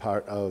that it's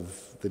part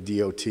of the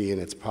DOT and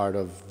it's part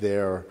of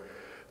their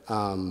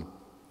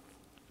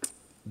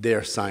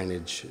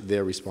signage,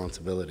 their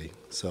responsibility.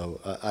 So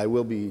I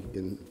will be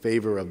in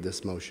favor of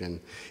this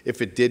motion.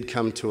 If it did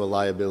come to a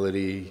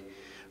liability,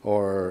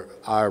 or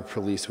our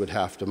police would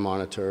have to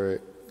monitor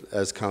it,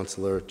 as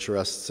Councilor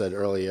Charest said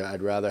earlier,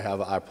 I'd rather have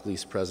our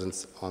police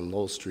presence on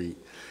Lowell Street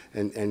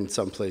and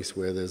someplace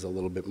where there's a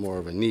little bit more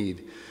of a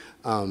need.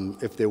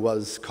 If there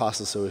was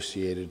cost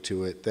associated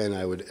to it, then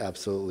I would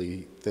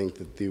absolutely think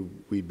that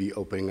we'd be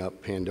opening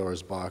up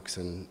Pandora's box,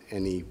 and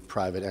any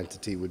private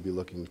entity would be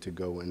looking to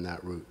go in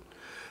that route.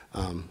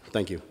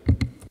 Thank you.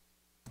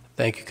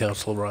 Thank you,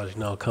 Councilor Rossi.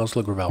 Now,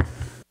 Councilor Gravel.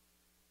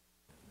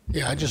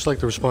 Yeah, I'd just like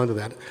to respond to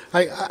that.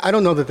 I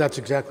don't know that that's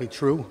exactly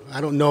true. I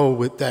don't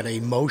know that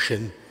a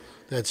motion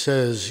that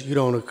says you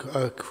don't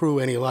accrue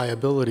any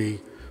liability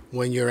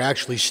when you're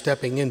actually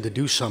stepping in to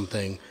do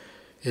something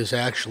is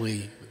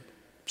actually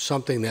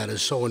something that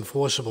is so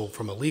enforceable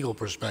from a legal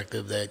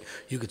perspective that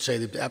you could say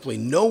there's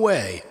absolutely no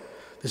way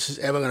this is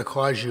ever going to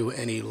cause you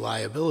any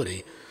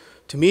liability.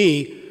 To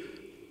me,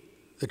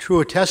 the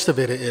truer test of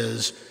it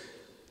is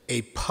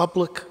a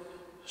public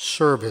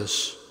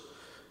service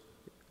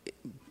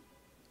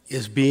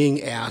is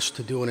being asked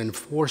to do an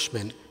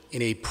enforcement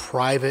in a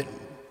private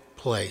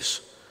place.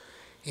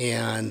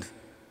 And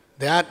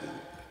that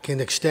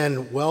can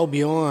extend well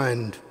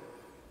beyond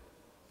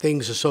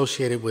things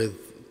associated with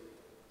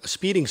a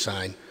speeding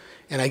sign.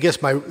 And I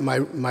guess my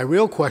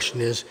real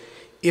question is,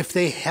 if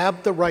they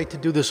have the right to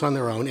do this on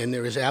their own and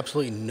there is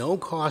absolutely no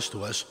cost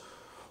to us,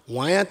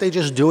 why aren't they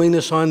just doing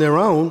this on their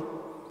own,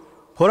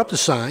 put up the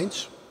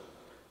signs,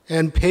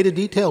 and pay the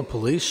detail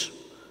police,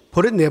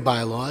 put it in their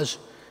bylaws,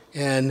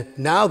 and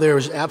now there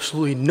is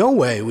absolutely no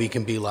way we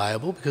can be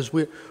liable because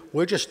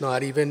we're just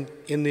not even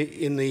in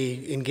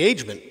the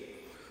engagement.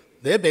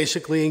 They're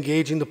basically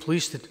engaging the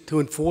police to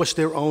enforce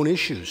their own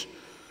issues.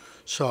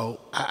 So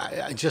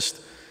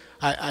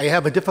I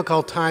have a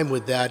difficult time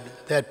with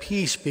that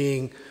piece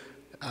being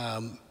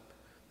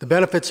the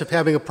benefits of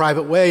having a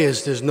private way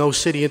is there's no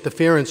city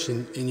interference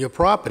in your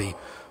property.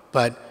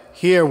 But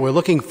here we're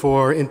looking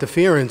for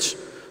interference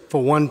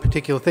for one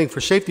particular thing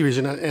for safety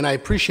reason, and I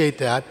appreciate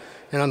that.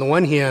 And on the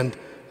one hand,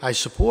 I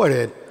support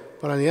it,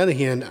 but on the other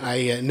hand, I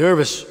am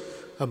nervous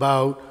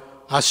about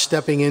us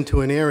stepping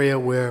into an area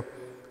where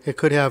it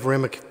could have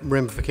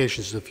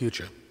ramifications in the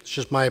future. It's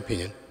just my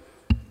opinion.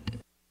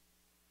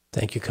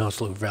 Thank you,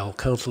 Councilor Gravel.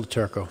 Councilor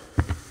Turco.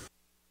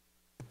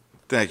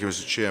 Thank you,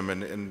 Mr.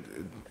 Chairman,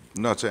 and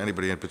not to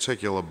anybody in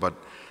particular, but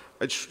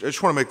I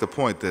just want to make the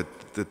point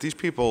that these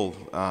people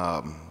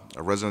are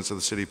residents of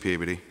the city of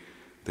Peabody.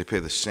 They pay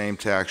the same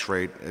tax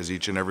rate as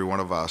each and every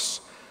one of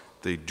us.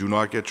 They do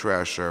not get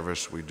trash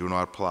service. We do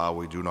not plow.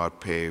 We do not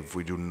pave.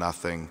 We do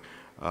nothing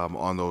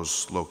on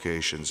those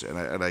locations.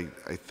 And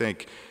I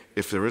think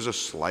if there is a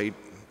slight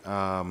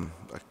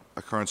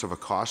occurrence of a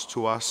cost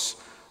to us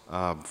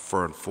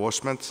for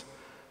enforcement,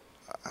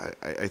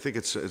 I think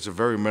it's a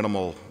very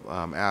minimal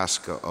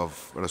ask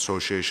of an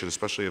association,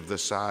 especially of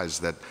this size,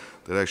 that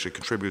actually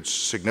contributes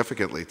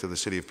significantly to the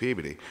city of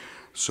Peabody.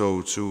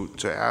 So to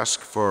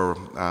ask for,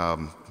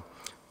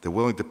 they're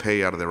willing to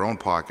pay out of their own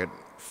pocket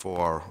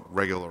for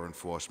regular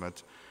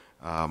enforcement.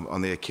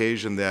 On the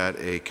occasion that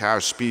a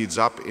car speeds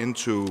up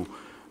into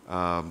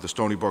the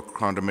Stony Brook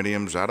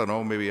condominiums, I don't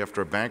know, maybe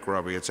after a bank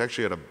robbery, it's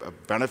actually at a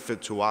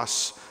benefit to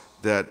us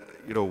that,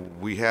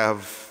 we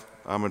have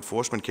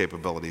enforcement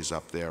capabilities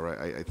up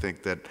there. I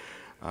think that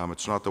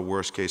it's not the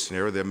worst case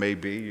scenario. There may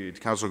be,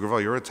 Councilor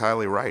Gravel, you're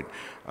entirely right.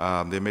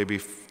 There may be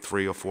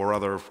 3 or 4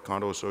 other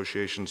condo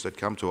associations that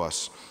come to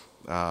us.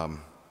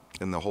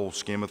 In the whole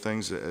scheme of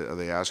things, are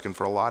they asking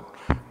for a lot?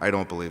 I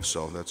don't believe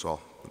so. That's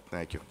all.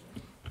 Thank you.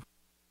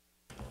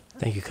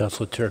 Thank you,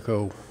 Councilor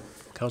Turco.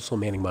 Councilor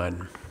Manning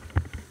Martin.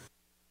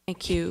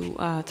 Thank you.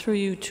 Through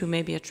you to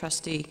maybe a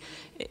trustee,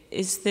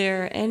 is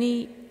there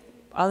any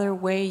other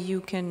way you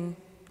can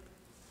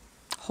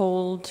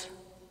hold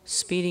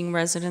speeding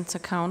residents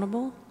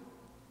accountable?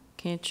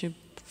 Can't you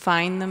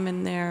fine them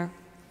in their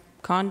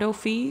condo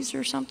fees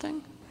or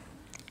something?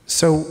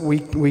 So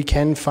we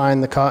can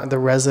fine the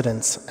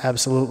residents,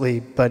 absolutely,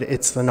 but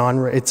it's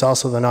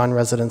also the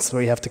non-residents that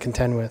we have to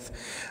contend with.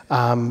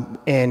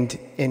 And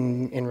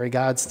in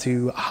regards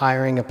to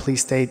hiring a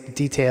police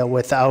detail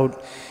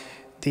without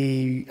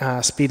the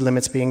speed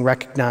limits being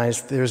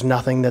recognized, there's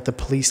nothing that the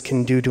police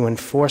can do to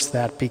enforce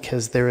that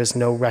because there is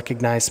no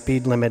recognized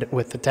speed limit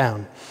with the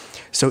town.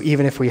 So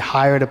even if we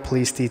hired a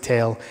police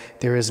detail,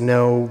 there is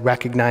no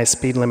recognized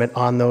speed limit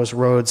on those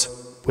roads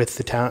with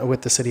the town,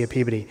 with the city of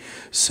Peabody.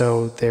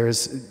 So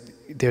there's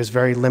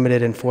very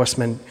limited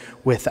enforcement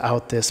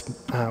without this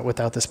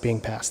being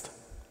passed.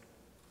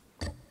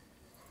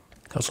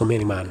 Councilor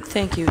Manning Martin.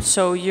 Thank you.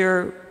 So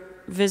your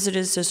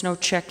visitors, there's no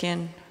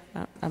check-in?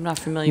 I'm not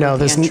familiar No,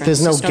 with the entrance.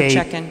 there's no gate.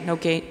 Check-in, no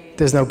gate?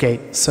 There's no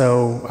gate,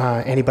 so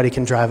anybody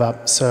can drive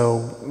up.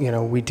 So,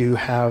 we do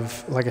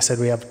have, like I said,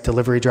 we have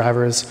delivery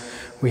drivers,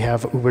 we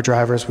have Uber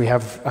drivers, we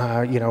have,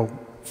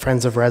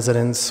 friends of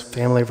residents,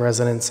 family of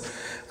residents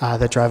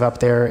that drive up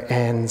there,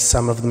 and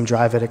some of them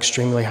drive at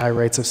extremely high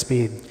rates of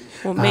speed.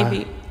 Well,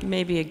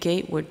 maybe a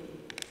gate would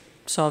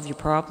solve your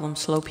problem,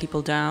 slow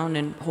people down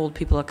and hold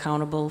people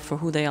accountable for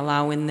who they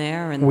allow in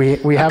there, and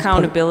we have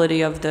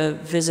accountability of the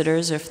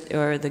visitors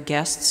or the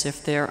guests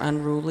if they're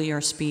unruly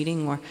or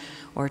speeding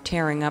or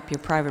tearing up your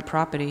private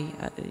property.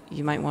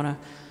 You might want to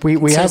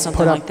we have something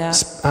put up like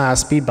that.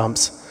 Speed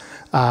bumps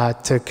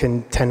to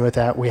contend with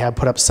that. We have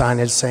put up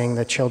signage saying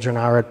that children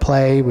are at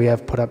play. We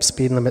have put up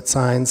speed limit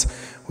signs.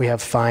 We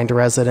have fined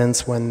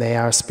residents when they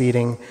are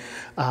speeding.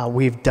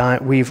 We've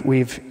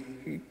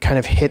kind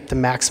of hit the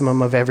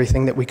maximum of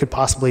everything that we could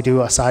possibly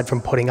do aside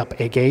from putting up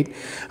a gate,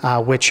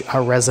 which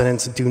our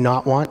residents do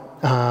not want.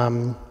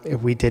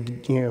 We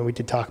did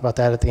talk about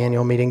that at the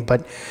annual meeting,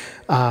 but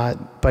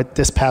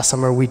this past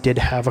summer we did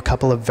have a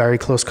couple of very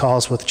close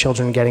calls with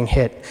children getting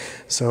hit.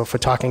 So if we're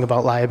talking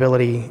about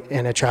liability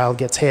and a child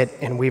gets hit,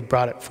 and we've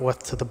brought it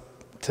forth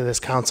to this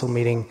council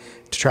meeting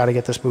to try to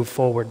get this moved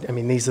forward. I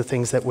mean, these are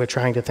things that we're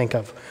trying to think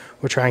of.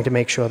 We're trying to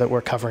make sure that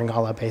we're covering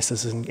all our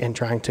bases and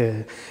trying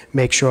to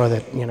make sure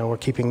that, we're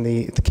keeping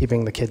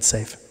the kids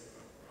safe.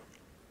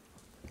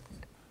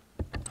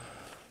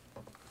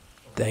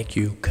 Thank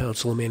you,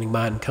 Councilor Manning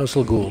Martin.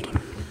 Councilor Gould.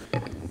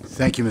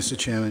 Thank you, Mr.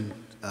 Chairman.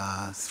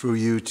 Through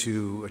you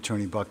to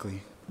Attorney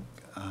Buckley.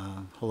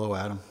 Hello,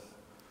 Adam.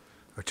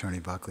 Attorney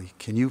Buckley.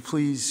 Can you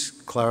please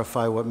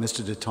clarify what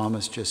Mr.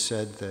 DeThomas just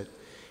said, that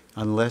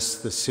unless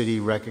the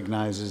city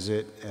recognizes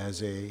it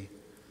as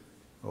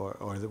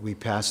or that we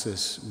pass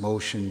this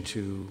motion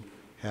to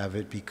have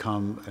it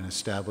become an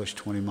established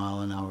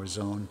 20-mile-an-hour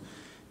zone,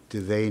 do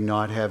they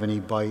not have any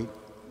bite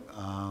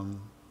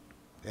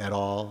at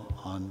all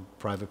on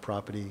private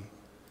property?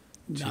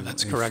 No,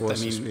 that's correct. I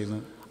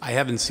mean, I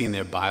haven't seen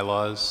their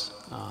bylaws.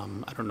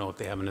 I don't know if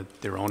they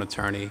have their own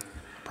attorney,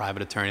 a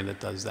private attorney that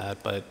does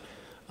that, but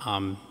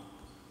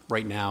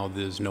right now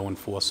there's no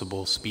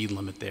enforceable speed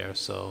limit there,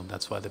 so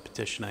that's why they're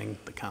petitioning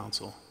the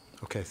council.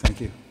 Okay,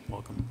 thank you.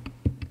 Welcome.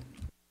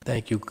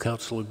 Thank you,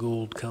 Councilor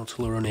Gould.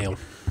 Councilor O'Neill.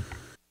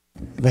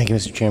 Thank you,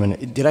 Mr.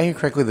 Chairman. Did I hear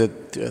correctly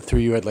that, through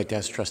you, I'd like to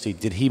ask the trustee,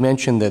 did he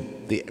mention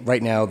that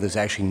right now there's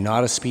actually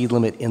not a speed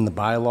limit in the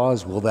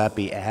bylaws? Will that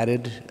be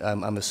added?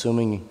 I'm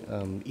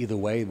assuming either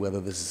way, whether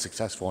this is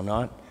successful or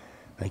not.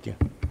 Thank you.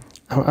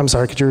 I'm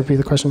sorry, could you repeat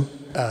the question?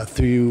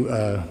 Through you,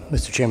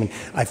 Mr. Chairman,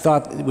 I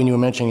thought when you were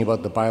mentioning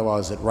about the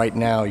bylaws that right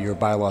now your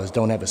bylaws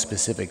don't have a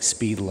specific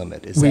speed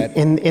limit. Is that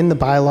in the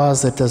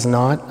bylaws it does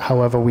not.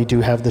 However, we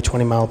do have the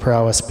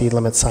 20-mile-per-hour speed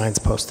limit signs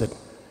posted.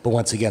 But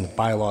once again, the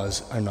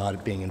bylaws are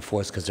not being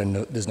enforced because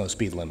there's no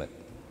speed limit.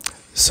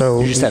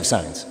 So You just have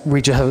signs?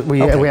 we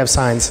have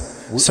signs.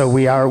 So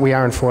we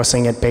are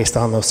enforcing it based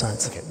on those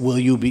signs. Okay. Will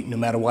you be, no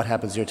matter what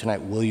happens here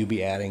tonight, will you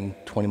be adding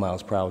 20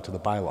 miles per hour to the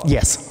bylaw?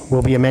 Yes,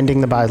 we'll be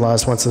amending the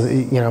bylaws once,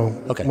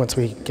 Okay. once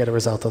we get a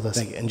result of this.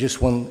 Thank you. And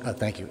just one,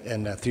 thank you.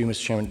 And through you,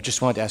 Mr. Chairman,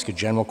 just wanted to ask a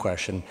general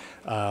question.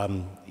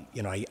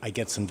 I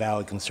get some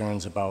valid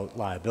concerns about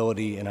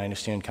liability, and I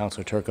understand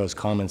Councilor Turco's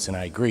comments, and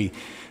I agree.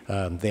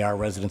 They are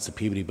residents of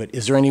Peabody. But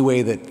is there any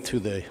way that through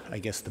the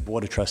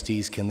Board of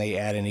Trustees, can they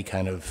add any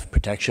kind of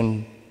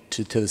protection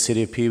to the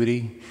city of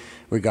Peabody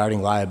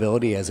regarding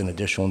liability as an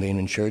additional name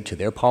insured to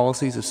their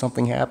policies if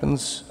something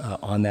happens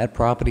on that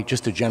property?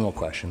 Just a general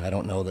question. I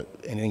don't know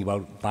anything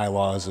about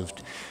bylaws of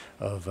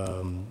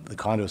the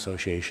condo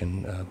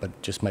association,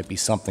 but just might be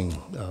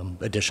something,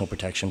 additional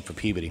protection for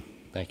Peabody.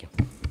 Thank you.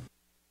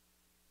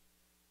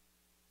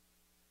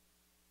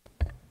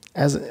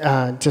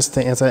 Just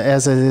to answer,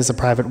 as it is a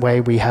private way,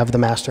 we have the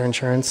master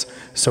insurance,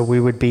 so we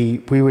would be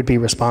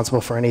responsible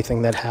for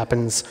anything that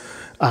happens.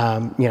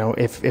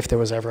 If there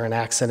was ever an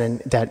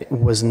accident that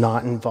was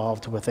not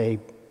involved with a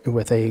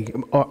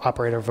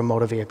operator of a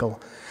motor vehicle,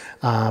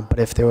 but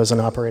if there was an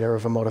operator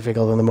of a motor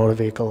vehicle, then the motor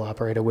vehicle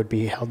operator would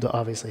be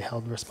obviously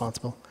held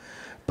responsible.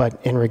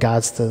 But in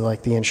regards to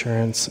like the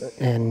insurance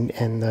and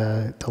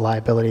the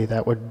liability,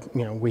 that would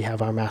we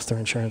have our master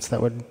insurance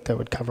that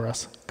would cover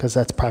us because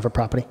that's private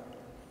property.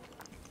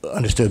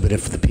 Understood, but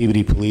if the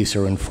Peabody police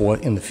are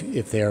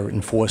if they're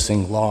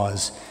enforcing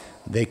laws,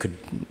 they could,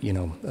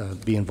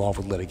 be involved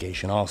with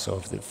litigation also,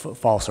 if the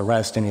false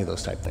arrest, any of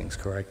those type things,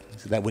 correct?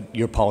 So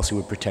your policy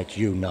would protect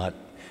you, not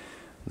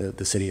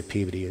the city of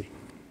Peabody.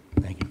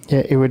 Thank you.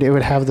 Yeah, it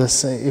would have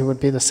this. It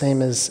would be the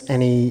same as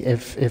any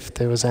if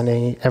there was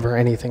ever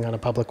anything on a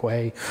public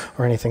way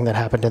or anything that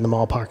happened in the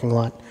mall parking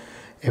lot.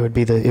 It would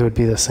be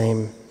the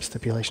same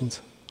stipulations.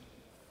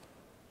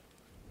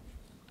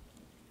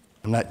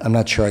 I'm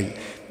not sure.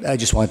 I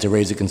just wanted to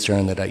raise a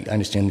concern that I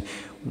understand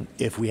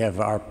if we have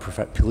our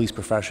police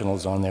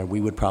professionals on there, we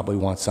would probably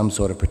want some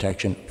sort of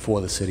protection for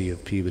the city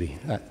of Peabody.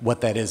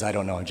 What that is, I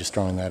don't know. I'm just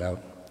throwing that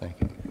out.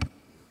 Thank you.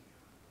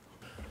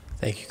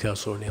 Thank you,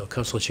 Councilor O'Neill.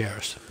 Councilor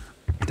Charis.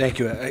 Thank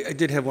you. I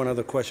did have one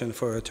other question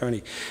for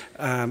Attorney.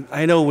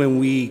 I know when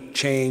we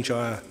change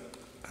or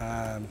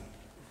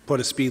put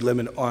a speed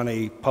limit on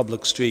a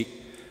public street,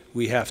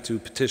 we have to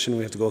petition,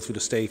 we have to go through the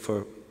state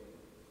for,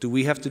 do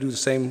we have to do the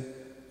same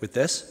with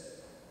this?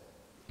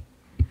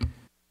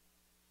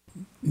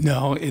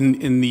 No,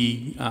 in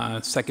the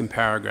second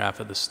paragraph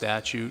of the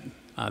statute,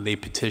 they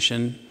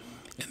petition,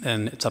 and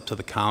then it's up to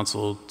the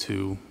council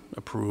to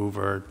approve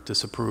or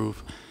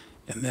disapprove,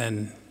 and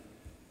then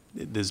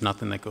there's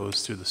nothing that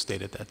goes through the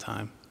state at that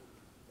time.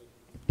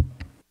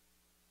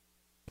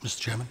 Mr.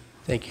 Chairman?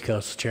 Thank you,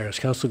 Councilor Charis.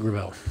 Councilor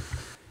Gravel.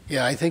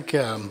 Yeah, I think,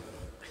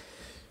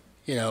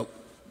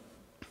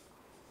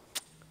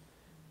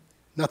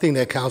 nothing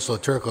that Councilor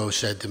Turco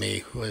said to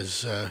me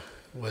was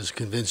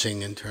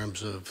convincing in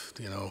terms of,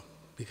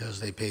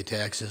 because they pay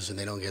taxes and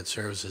they don't get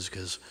services,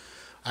 because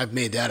I've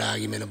made that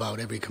argument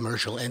about every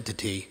commercial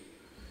entity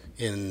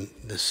in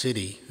the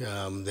city.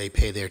 They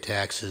pay their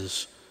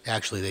taxes,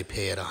 actually they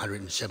pay at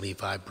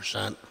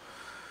 175%,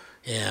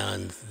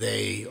 and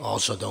they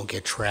also don't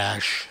get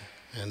trash,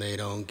 and they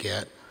don't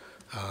get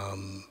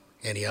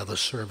any other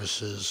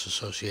services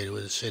associated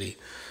with the city.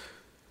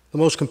 The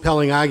most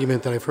compelling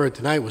argument that I've heard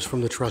tonight was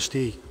from the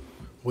trustee,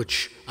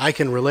 which I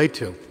can relate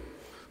to,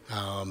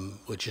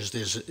 which is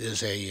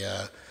there's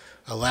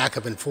a lack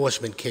of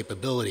enforcement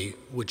capability,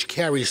 which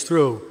carries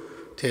through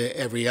to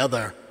every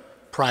other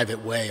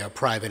private way or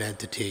private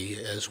entity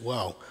as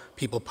well.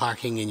 People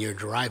parking in your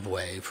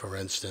driveway, for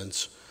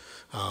instance,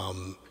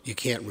 you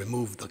can't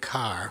remove the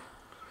car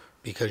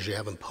because you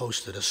haven't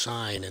posted a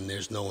sign and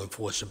there's no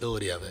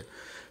enforceability of it.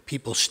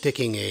 People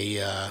sticking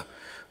a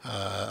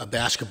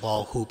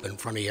basketball hoop in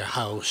front of your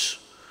house,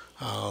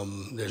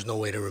 there's no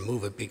way to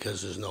remove it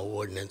because there's no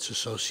ordinance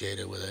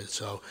associated with it.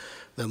 So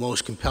the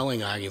most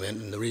compelling argument,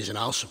 and the reason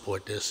I'll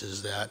support this,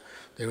 is that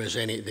there's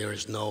a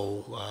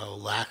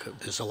lack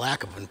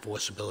of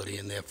enforceability,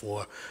 and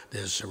therefore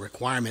there's a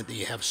requirement that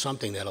you have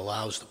something that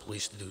allows the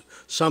police to do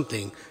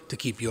something to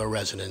keep your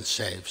residents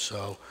safe.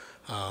 So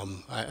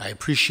I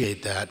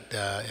appreciate that,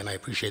 and I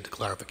appreciate the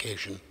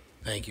clarification.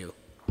 Thank you.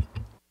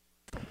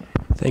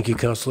 Thank you,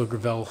 Councilor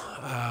Gravel.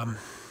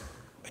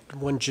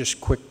 One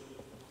just quick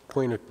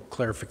point of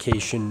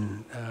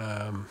clarification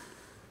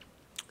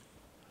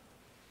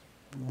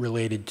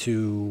related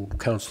to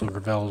Councilor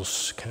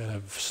Gravel's kind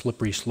of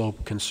slippery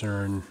slope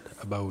concern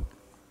about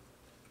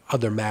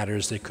other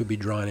matters that could be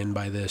drawn in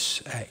by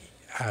this.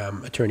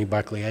 Attorney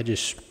Buckley,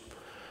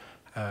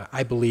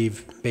 I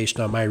believe, based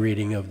on my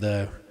reading of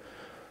the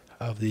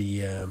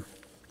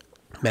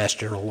Mass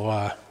General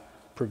Law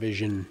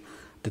provision,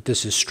 that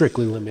this is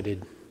strictly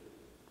limited,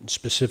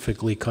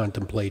 specifically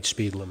contemplates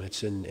speed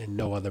limits and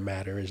no other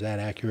matter. Is that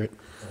accurate?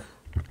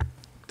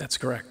 That's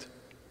correct.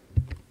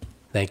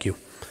 Thank you.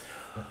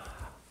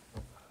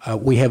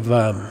 We have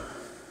a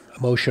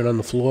motion on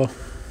the floor.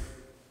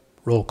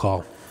 Roll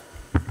call.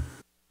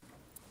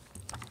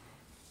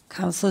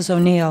 Councilors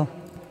O'Neill,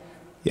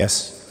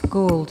 Yes.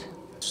 Gould.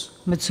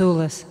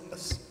 Mitsoulas.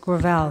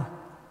 Gravel.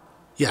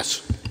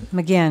 Yes.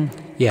 McGinn.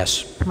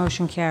 Yes.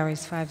 Motion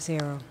carries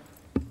 5-0.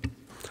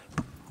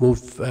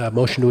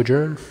 Motion to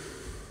adjourn?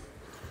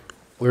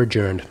 We're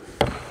adjourned.